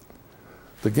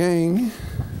 The gang,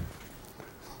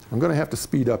 I'm going to have to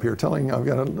speed up here.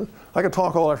 I could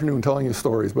talk all afternoon telling you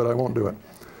stories, but I won't do it.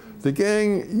 The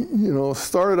gang,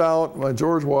 started out by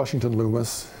George Washington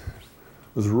Loomis,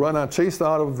 was chased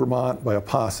out of Vermont by a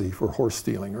posse for horse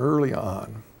stealing early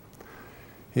on.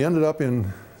 He ended up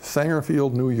in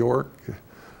Sangerfield, New York,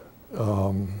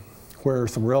 where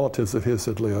some relatives of his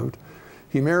had lived.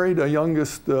 He married a young,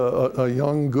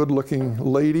 good-looking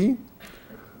lady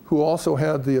who also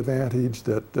had the advantage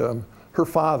that her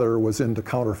father was into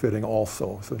counterfeiting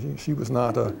also. So she was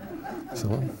not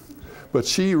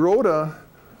but Rhoda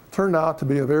turned out to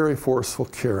be a very forceful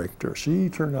character. She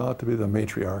turned out to be the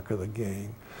matriarch of the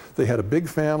gang. They had a big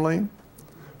family.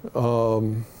 I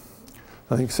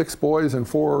think 6 boys and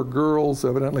 4 girls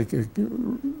evidently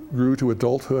grew to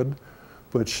adulthood.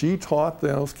 But she taught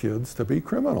those kids to be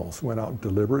criminals, went out and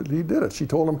deliberately did it. She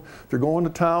told them, if you're going to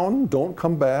town, don't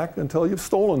come back until you've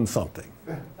stolen something.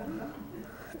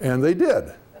 And they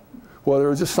did. Well, there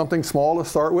was just something small to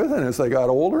start with, and as they got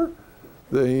older,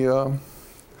 their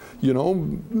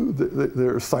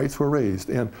sights were raised.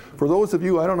 And for those of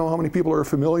you, I don't know how many people are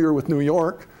familiar with New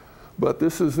York, but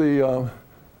this is the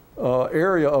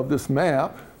area of this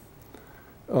map.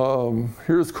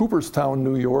 Here's Cooperstown,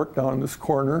 New York, down in this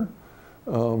corner.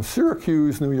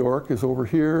 Syracuse, New York is over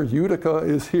here. Utica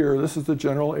is here. This is the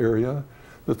general area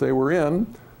that they were in.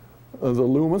 The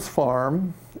Loomis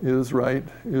farm is right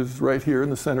here in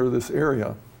the center of this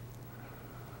area.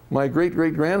 My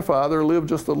great-great-grandfather lived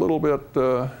just a little bit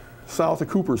south of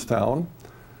Cooperstown,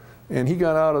 and he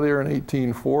got out of there in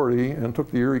 1840 and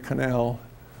took the Erie Canal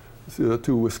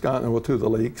to Wisconsin, well, to the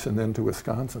lakes and then to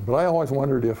Wisconsin. But I always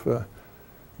wondered if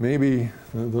maybe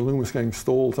the Loomis gang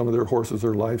stole some of their horses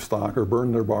or livestock or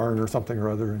burned their barn or something or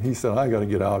other, and he said, I got to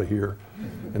get out of here.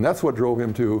 And that's what drove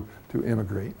him to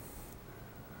immigrate.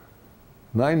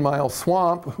 9 Mile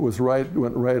Swamp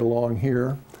went right along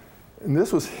here. And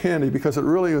this was handy because it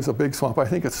really was a big swamp. I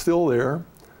think it's still there.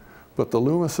 But the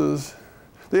Loomises,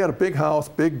 they had a big house,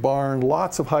 big barn,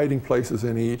 lots of hiding places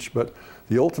in each. But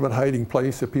the ultimate hiding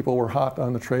place, if people were hot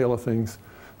on the trail of things,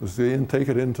 was to take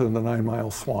it into the 9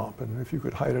 Mile Swamp. And if you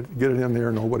could hide it, get it in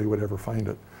there, nobody would ever find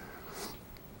it.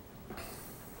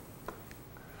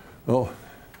 Oh,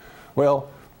 well,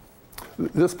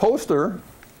 this poster,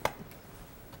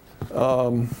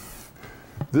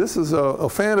 this is a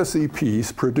fantasy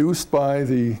piece produced by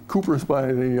the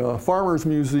Farmers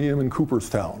Museum in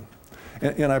Cooperstown.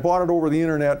 And I bought it over the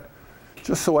internet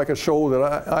just so I could show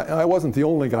that I wasn't the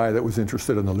only guy that was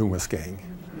interested in the Loomis gang.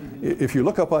 If you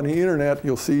look up on the internet,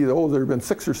 you'll see, there have been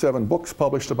 6 or 7 books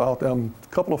published about them, a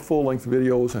couple of full-length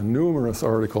videos and numerous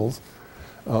articles.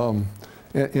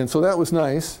 And so that was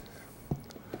nice.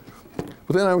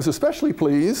 But then I was especially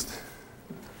pleased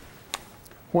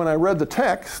when I read the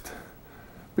text,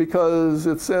 because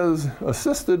it says,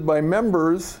 assisted by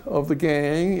members of the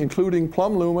gang, including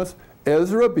Plum Loomis,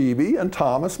 Ezra Beebe, and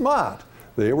Thomas Mott.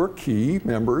 They were key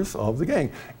members of the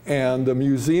gang. And the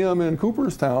museum in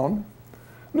Cooperstown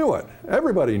knew it.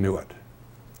 Everybody knew it.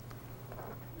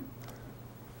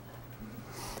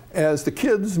 As the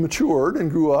kids matured and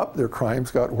grew up, their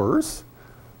crimes got worse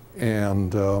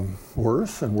and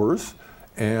worse and worse,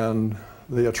 and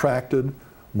they attracted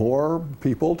more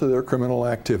people to their criminal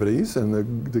activities,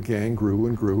 and the gang grew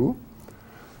and grew.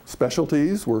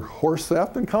 specialties were horse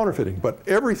theft and counterfeiting. But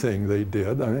everything they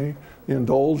did, they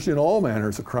indulged in all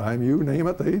manners of crime. You name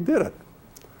it, they did it.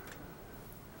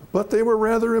 But they were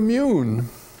rather immune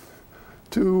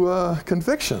to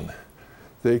conviction.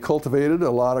 They cultivated a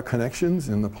lot of connections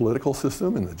in the political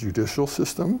system, in the judicial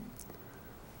system,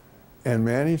 and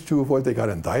managed to avoid, they got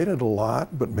indicted a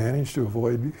lot, but managed to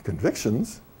avoid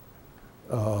convictions.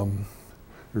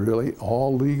 Really,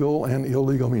 all legal and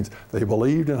illegal means. They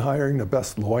believed in hiring the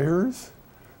best lawyers.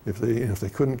 If they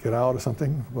couldn't get out of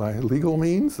something by legal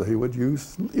means, they would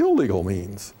use illegal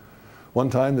means. One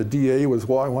time,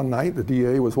 one night, the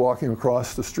DA was walking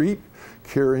across the street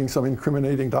carrying some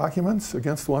incriminating documents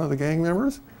against one of the gang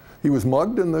members. He was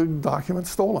mugged and the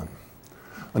documents stolen.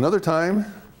 Another time,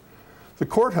 the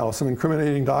courthouse, some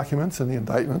incriminating documents and the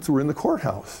indictments were in the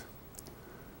courthouse.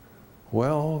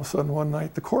 Well, all of a sudden one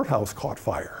night, the courthouse caught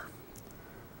fire.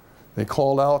 They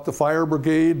called out the fire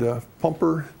brigade, the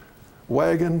pumper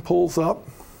wagon pulls up.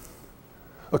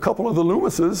 A couple of the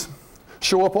Loomises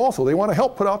show up also. They want to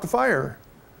help put out the fire.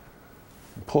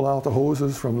 Pull out the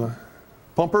hoses from the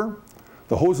pumper.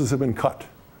 The hoses have been cut.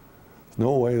 There's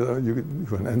no way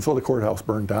and so the courthouse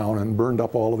burned down and burned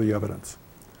up all of the evidence.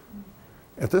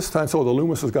 At this time, so the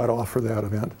Loomises got off for that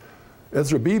event.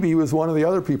 Ezra Beebe was one of the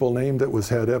other people named that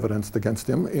had evidence against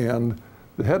him, and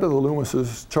the head of the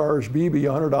Loomises charged Beebe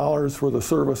 $100 for the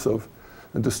service of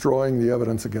destroying the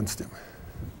evidence against him.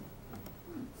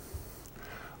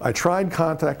 I tried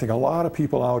contacting a lot of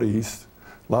people out east,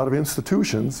 a lot of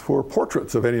institutions, for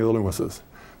portraits of any of the Loomises.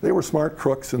 They were smart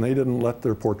crooks and they didn't let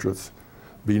their portraits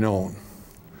be known.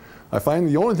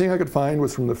 The only thing I could find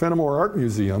was from the Fenimore Art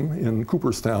Museum in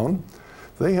Cooperstown.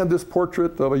 They had this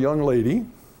portrait of a young lady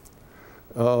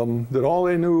that all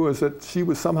they knew was that she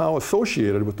was somehow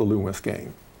associated with the Loomis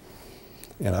gang.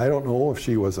 And I don't know if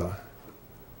she was a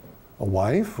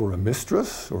wife or a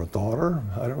mistress or a daughter.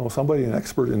 I don't know, somebody, an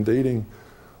expert in dating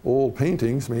old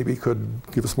paintings, maybe could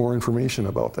give us more information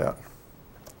about that.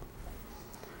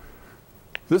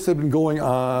 This had been going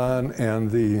on, and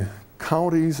the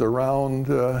counties around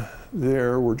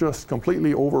there were just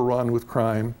completely overrun with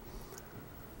crime.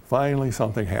 Finally,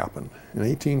 something happened. In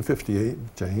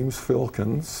 1858, James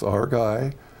Filkins, our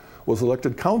guy, was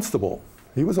elected constable.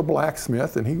 He was a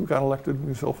blacksmith, and he got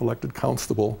himself elected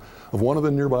constable of one of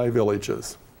the nearby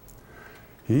villages.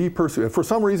 For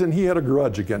some reason, he had a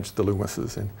grudge against the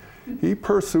Loomises, and he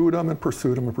pursued them and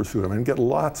pursued them and pursued them, and get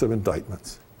lots of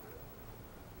indictments,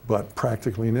 but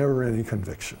practically never any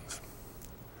convictions.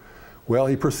 Well,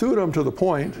 he pursued them to the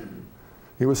point,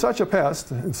 he was such a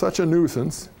pest and such a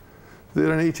nuisance that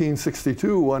in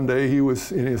 1862, one day, he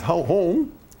was in his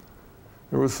home.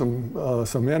 There was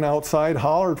some men outside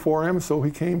hollered for him, so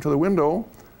he came to the window,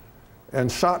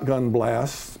 and shotgun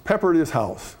blasts peppered his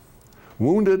house,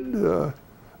 wounded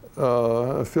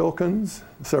Filkins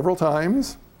several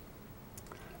times,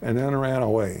 and then ran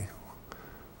away.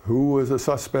 Who was the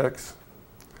suspects?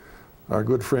 Our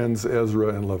good friends Ezra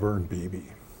and Laverne Beebe.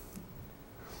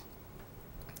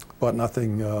 But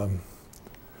nothing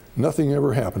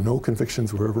ever happened. No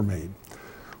convictions were ever made.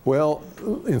 Well,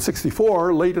 in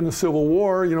 '64, late in the Civil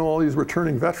War, all these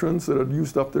returning veterans that had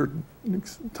used up their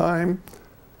time,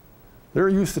 they're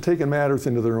used to taking matters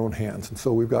into their own hands. And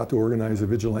so we've got to organize a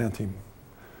vigilante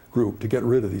group to get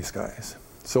rid of these guys.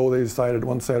 So they decided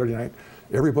one Saturday night,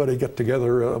 everybody get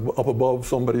together up above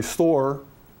somebody's store,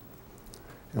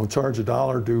 and we'll charge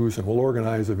 $1 dues, and we'll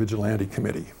organize a vigilante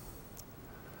committee.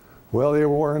 Well, they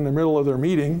were in the middle of their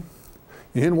meeting.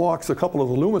 In walks a couple of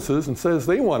the Loomises and says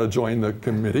they want to join the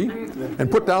committee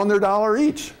and put down their $1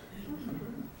 each.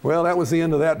 Well, that was the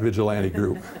end of that vigilante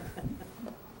group.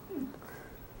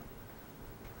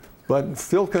 But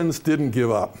Filkins didn't give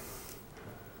up.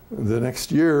 The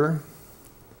next year,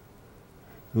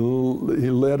 he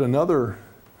led another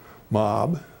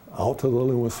mob out to the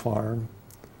Loomis farm,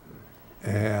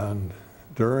 and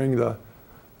during the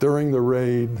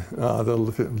raid, the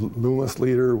Loomis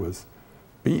leader was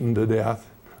beaten to death.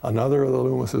 Another of the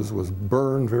Loomises was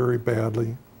burned very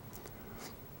badly.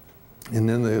 And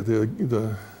then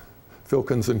the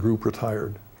Filkins and group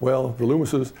retired. Well, the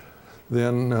Loomises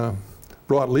then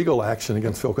brought legal action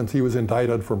against Filkins. He was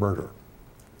indicted for murder.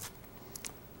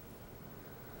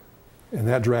 And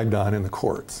that dragged on in the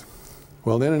courts.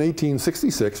 Well, then in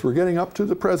 1866, we're getting up to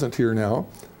the present here now.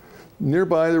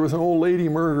 Nearby, there was an old lady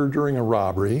murdered during a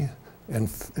robbery, and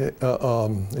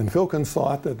Filkins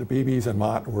thought that the Beebes and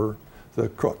Mott were the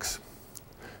crooks.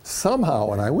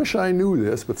 Somehow, and I wish I knew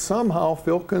this, but somehow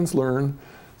Filkins learned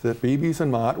that Beebes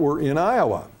and Mott were in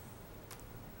Iowa.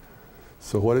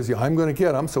 So what is he? I'm going to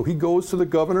get them. So he goes to the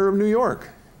governor of New York,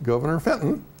 Governor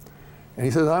Fenton, and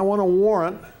he says, I want a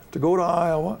warrant to go to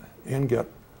Iowa and get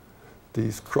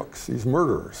these crooks, these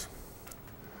murderers.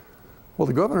 Well,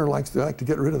 the governor liked to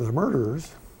get rid of the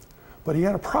murderers, but he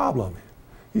had a problem.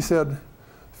 He said,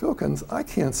 Filkins, I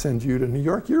can't send you to New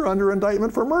York. You're under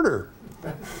indictment for murder.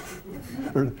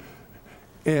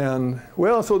 And,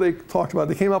 well, so they talked about it.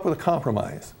 They came up with a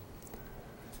compromise.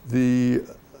 There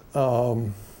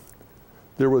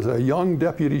was a young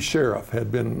deputy sheriff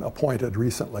had been appointed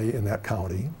recently in that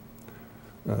county,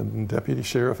 Deputy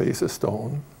Sheriff Asa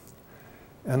Stone.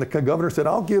 And the governor said,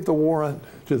 I'll give the warrant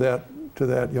to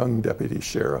that young deputy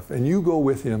sheriff, and you go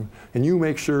with him, and you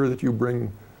make sure that you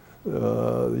bring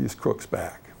these crooks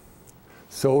back.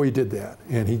 So he did that,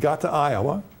 and he got to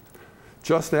Iowa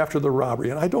just after the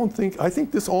robbery. And I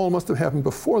think this all must have happened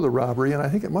before the robbery, and I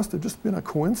think it must have just been a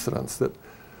coincidence that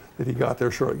he got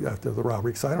there shortly after the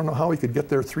robbery. So I don't know how he could get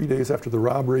there 3 days after the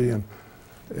robbery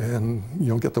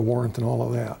and get the warrant and all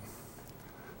of that.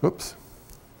 Oops.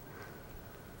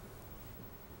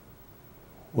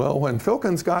 Well, when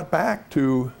Filkins got back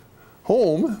to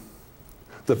home,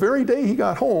 the very day he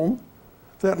got home,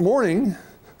 that morning,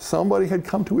 somebody had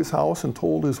come to his house and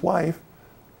told his wife,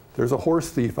 there's a horse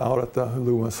thief out at the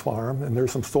Loomis farm, and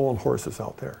there's some stolen horses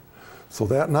out there. So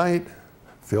that night,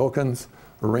 Filkins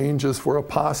arranges for a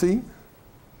posse,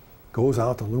 goes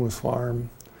out to Loomis farm,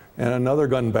 and another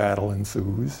gun battle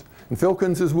ensues. And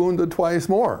Filkins is wounded twice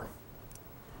more.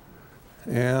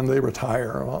 And they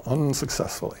retire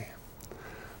unsuccessfully.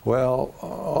 Well,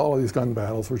 all of these gun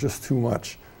battles were just too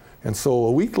much. And so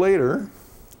a week later,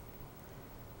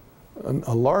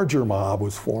 a larger mob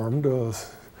was formed,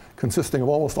 consisting of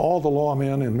almost all the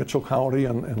lawmen in Mitchell County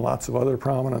and lots of other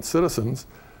prominent citizens.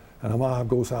 And a mob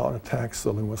goes out and attacks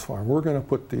the Loomis farm. We're going to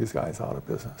put these guys out of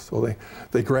business. So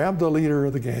they grabbed the leader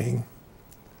of the gang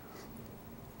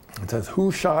and says,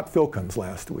 who shot Filkins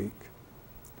last week?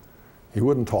 He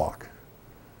wouldn't talk.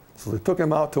 So they took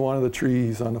him out to one of the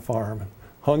trees on the farm and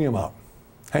hung him up,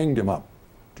 hanged him up.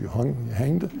 You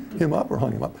hanged him up or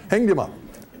hung him up? Hanged him up.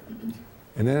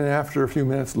 And then after a few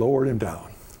minutes, lowered him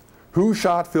down. Who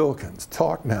shot Filkins?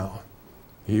 Talk now.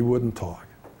 He wouldn't talk.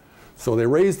 So they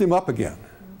raised him up again.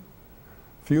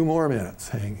 A few more minutes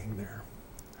hanging there.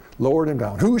 Lowered him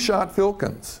down. Who shot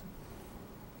Filkins?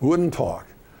 Wouldn't talk.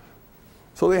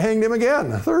 So they hanged him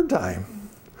again, a third time,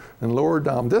 and lowered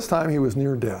down. This time he was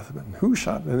near death. But who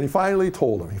shot? And they finally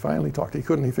told him. He finally talked. He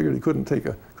figured he couldn't take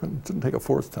a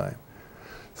fourth time.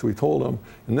 So he told him,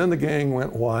 and then the gang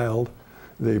went wild.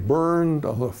 They burned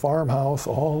the farmhouse,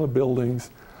 all the buildings,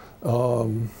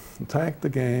 attacked the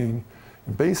gang,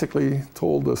 and basically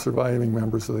told the surviving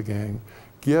members of the gang,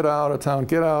 get out of town,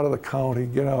 get out of the county,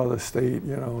 get out of the state,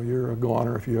 you're a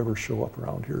goner if you ever show up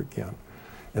around here again.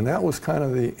 And that was kind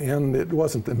of the end. It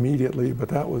wasn't immediately, but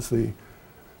that was the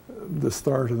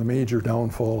start of the major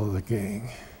downfall of the gang.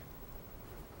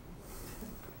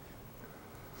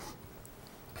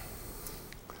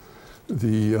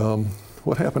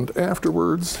 What happened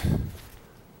afterwards,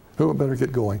 I better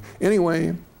get going.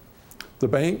 Anyway, the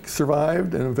bank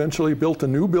survived and eventually built a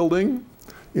new building.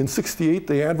 In '68,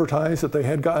 they advertised that they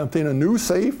had gotten a new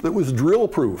safe that was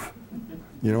drill-proof.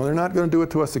 They're not going to do it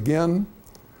to us again.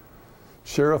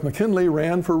 Sheriff McKinley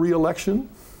ran for re-election,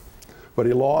 but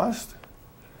he lost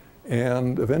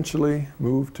and eventually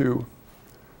moved to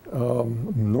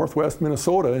northwest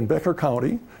Minnesota in Becker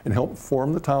County and helped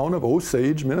form the town of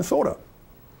Osage, Minnesota.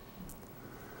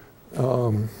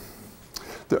 The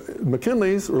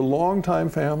McKinleys are a longtime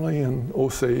family in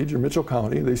Osage or Mitchell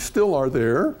County. They still are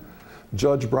there.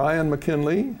 Judge Brian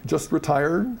McKinley just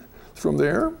retired from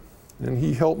there, and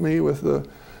he helped me with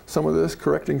some of this,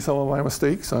 correcting some of my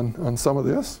mistakes on some of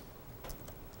this.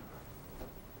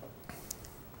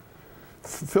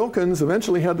 Filkins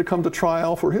eventually had to come to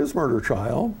trial for his murder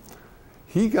trial.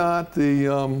 He got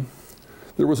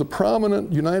there was a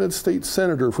prominent United States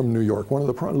Senator from New York, one of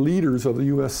the leaders of the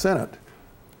U.S. Senate,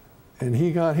 and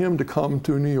he got him to come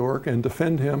to New York and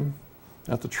defend him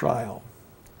at the trial.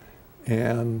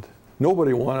 And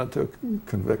nobody wanted to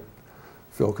convict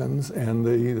Filkins, and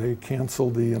they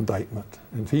canceled the indictment,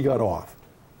 and he got off.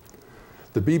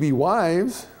 The Beebe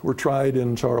wives were tried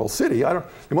in Charles City.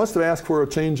 They must have asked for a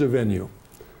change of venue,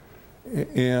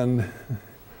 and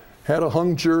had a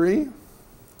hung jury.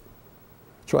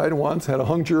 Tried once, had a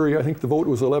hung jury. I think the vote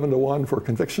was 11-1 for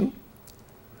conviction.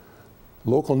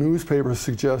 Local newspapers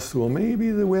suggest, well,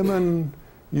 maybe the women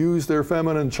used their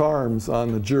feminine charms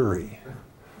on the jury.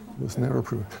 It was never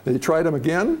proved. They tried him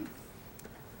again,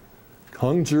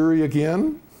 hung jury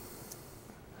again,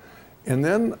 and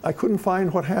then I couldn't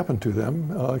find what happened to them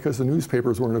because the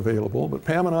newspapers weren't available, but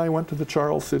Pam and I went to the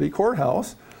Charles City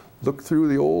Courthouse, looked through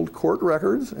the old court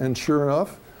records, and sure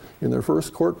enough, in their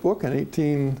first court book in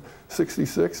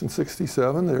 1866 and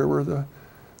 67, there were the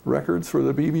records for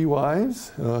the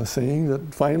BBYs saying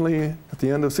that finally, at the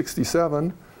end of 67,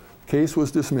 the case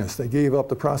was dismissed. They gave up,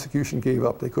 the prosecution gave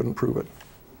up, they couldn't prove it.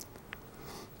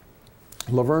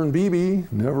 Laverne Beebe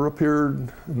never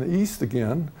appeared in the East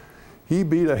again. He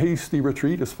beat a hasty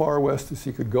retreat as far west as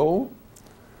he could go,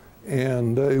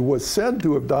 and it was said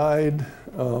to have died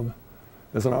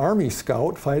as an Army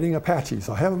scout fighting Apaches.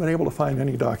 I haven't been able to find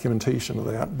any documentation of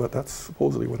that, but that's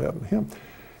supposedly what happened to him.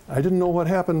 I didn't know what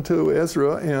happened to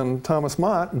Ezra and Thomas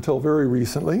Mott until very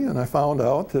recently, and I found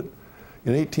out that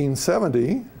in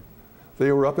 1870,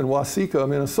 they were up in Waseca,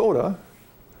 Minnesota,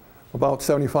 about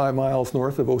 75 miles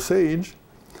north of Osage,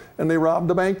 and they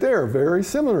robbed a bank there very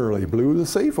similarly, blew the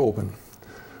safe open.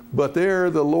 But there,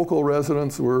 the local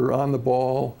residents were on the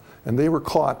ball, and they were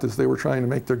caught as they were trying to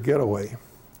make their getaway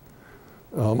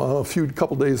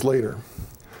couple days later.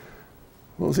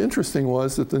 What was interesting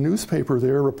was that the newspaper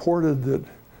there reported that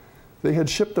they had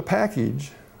shipped a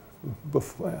package.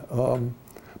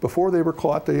 Before they were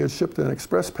caught, they had shipped an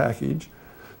express package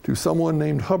to someone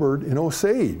named Hubbard in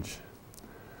Osage.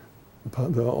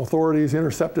 The authorities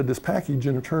intercepted this package,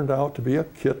 and it turned out to be a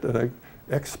kit of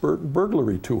expert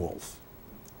burglary tools.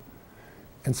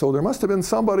 And so there must have been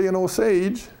somebody in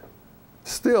Osage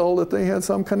still that they had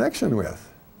some connection with.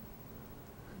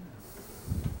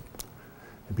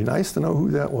 It'd be nice to know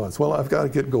who that was. Well, I've got to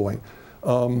get going.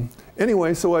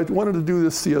 Anyway, so I wanted to do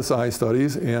this CSI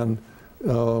studies, and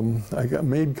I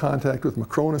made contact with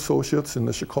McCrone Associates in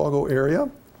the Chicago area.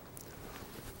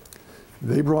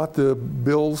 They brought the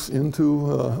bills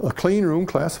into a clean room,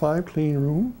 class 5 clean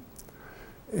room,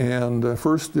 and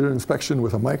first did an inspection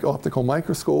with an optical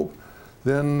microscope,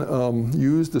 then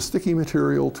used the sticky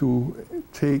material to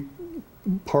take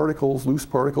particles, loose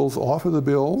particles off of the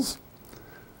bills,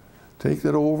 take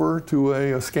that over to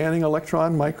a scanning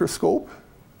electron microscope,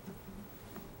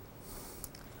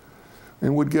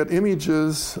 and would get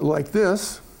images like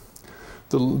this.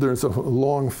 There's a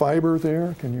long fiber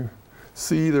there. Can you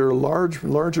see there are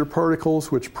larger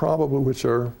particles which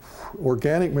are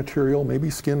organic material, maybe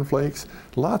skin flakes,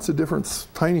 lots of different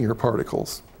tinier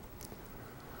particles.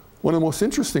 One of the most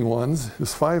interesting ones,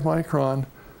 this 5 micron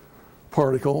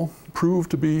particle,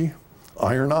 proved to be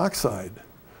iron oxide.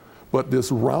 But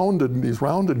these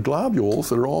rounded globules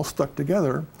that are all stuck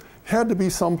together had to be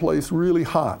someplace really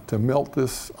hot to melt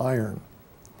this iron.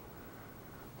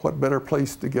 What better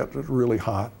place to get it really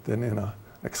hot than in an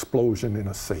explosion in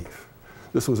a safe?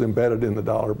 This was embedded in the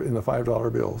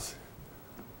 $5 bills.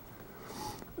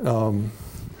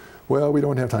 Well, we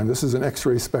don't have time. This is an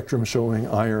X-ray spectrum showing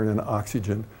iron and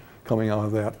oxygen coming out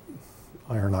of that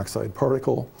iron oxide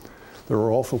particle. There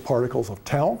were also particles of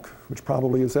talc, which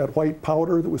probably is that white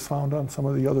powder that was found on some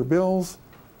of the other bills.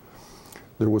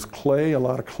 There was clay, a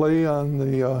lot of clay on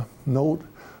the note,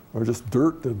 or just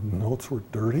dirt. The notes were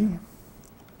dirty.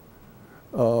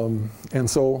 And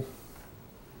so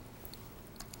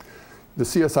the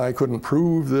CSI couldn't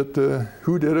prove that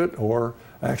who did it, or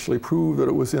actually prove that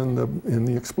it was in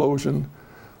the explosion,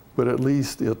 but at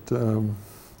least it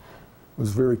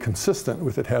was very consistent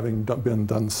with it having been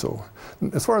done so.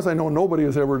 As far as I know, nobody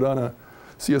has ever done a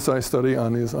CSI study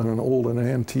on an old and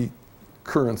antique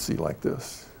currency like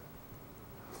this.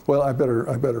 Well, I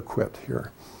better quit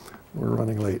here. We're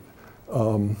running late.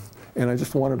 And I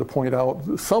just wanted to point out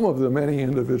some of the many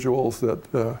individuals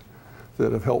that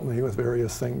have helped me with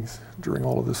various things during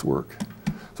all of this work.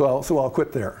 So I'll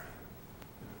quit there.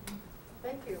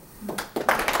 Thank you.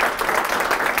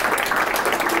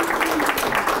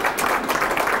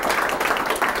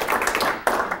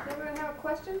 Anyone have a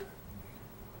question?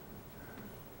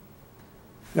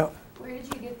 Yeah. Where did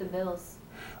you get the bills?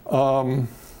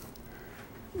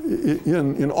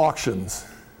 In auctions.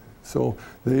 So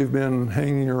they've been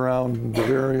hanging around the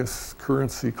various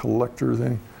currency collectors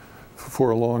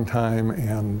for a long time,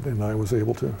 and I was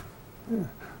able to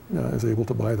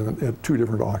buy them at 2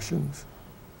 different auctions.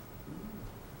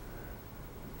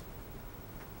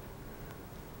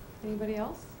 Anybody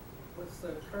else? Was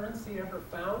the currency ever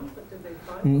found? But did they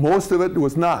find it? Most of it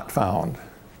was not found.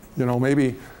 You know,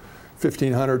 maybe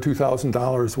 $1,500,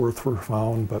 $2,000 worth were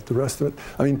found, but the rest of it,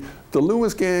 I mean, the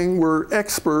Loomis gang were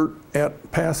expert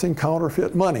at passing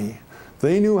counterfeit money.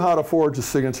 They knew how to forge the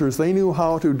signatures. They knew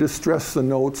how to distress the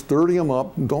notes, dirty them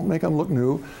up, and don't make them look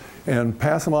new, and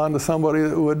pass them on to somebody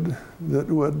that would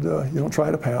try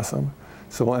to pass them.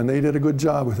 So, and they did a good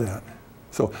job with that.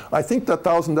 So I think that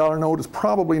 $1,000 note is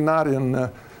probably not in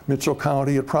Mitchell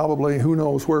County. It probably, who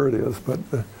knows where it is, but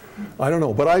I don't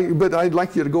know. But I'd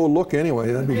like you to go look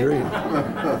anyway. That'd be great.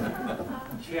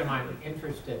 Jim, I'm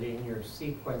interested in your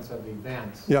sequence of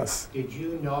events. Yes. Did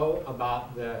you know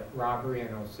about the robbery in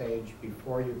Osage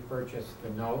before you purchased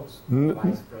the notes, or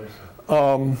vice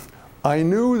versa? I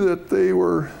knew that they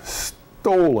were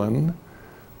stolen,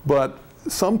 but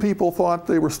some people thought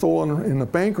they were stolen in a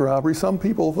bank robbery. Some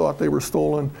people thought they were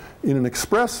stolen in an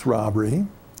express robbery,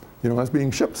 you know, as being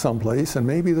shipped someplace, and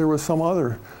maybe there was some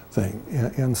other thing.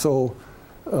 And so,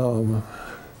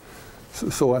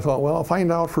 so I thought, well, I'll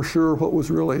find out for sure what was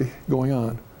really going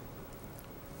on.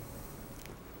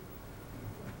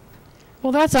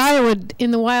 Well, that's Iowa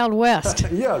in the Wild West.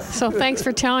 Yes. So thanks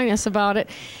for telling us about it.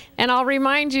 And I'll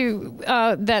remind you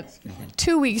that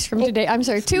 2 weeks from today,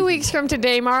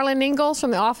 Marlon Ingalls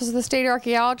from the Office of the State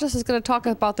Archaeologist is going to talk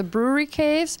about the brewery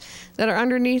caves that are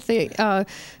underneath the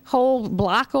whole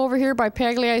block over here by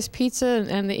Pagliai's Pizza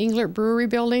and the Englert Brewery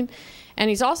building. And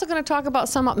he's also going to talk about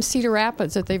some up in Cedar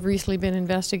Rapids that they've recently been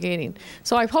investigating.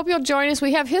 So I hope you'll join us.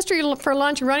 We have History for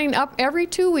Lunch running up every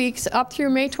 2 weeks up through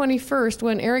May 21st,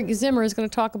 when Eric Zimmer is going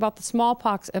to talk about the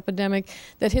smallpox epidemic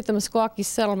that hit the Meskwaki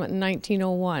settlement in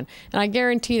 1901. And I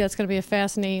guarantee that's going to be a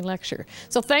fascinating lecture.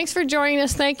 So thanks for joining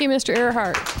us. Thank you, Mr.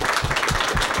 Ehrhardt.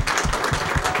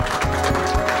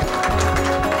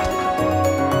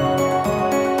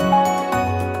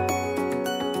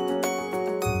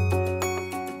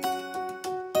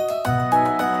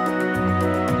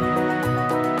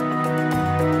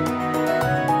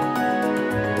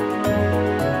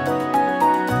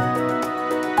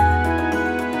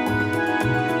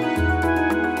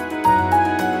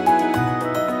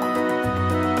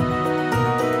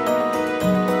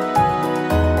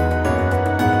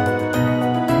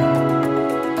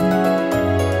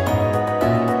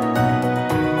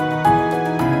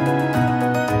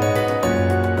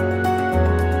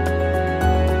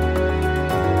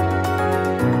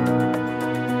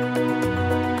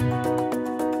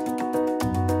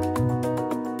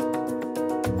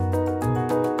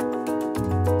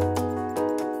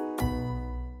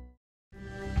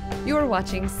 You're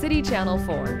watching City Channel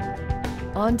 4.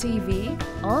 On TV,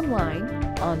 online,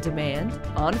 on demand,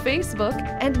 on Facebook,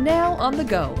 and now on the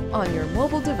go on your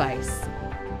mobile device.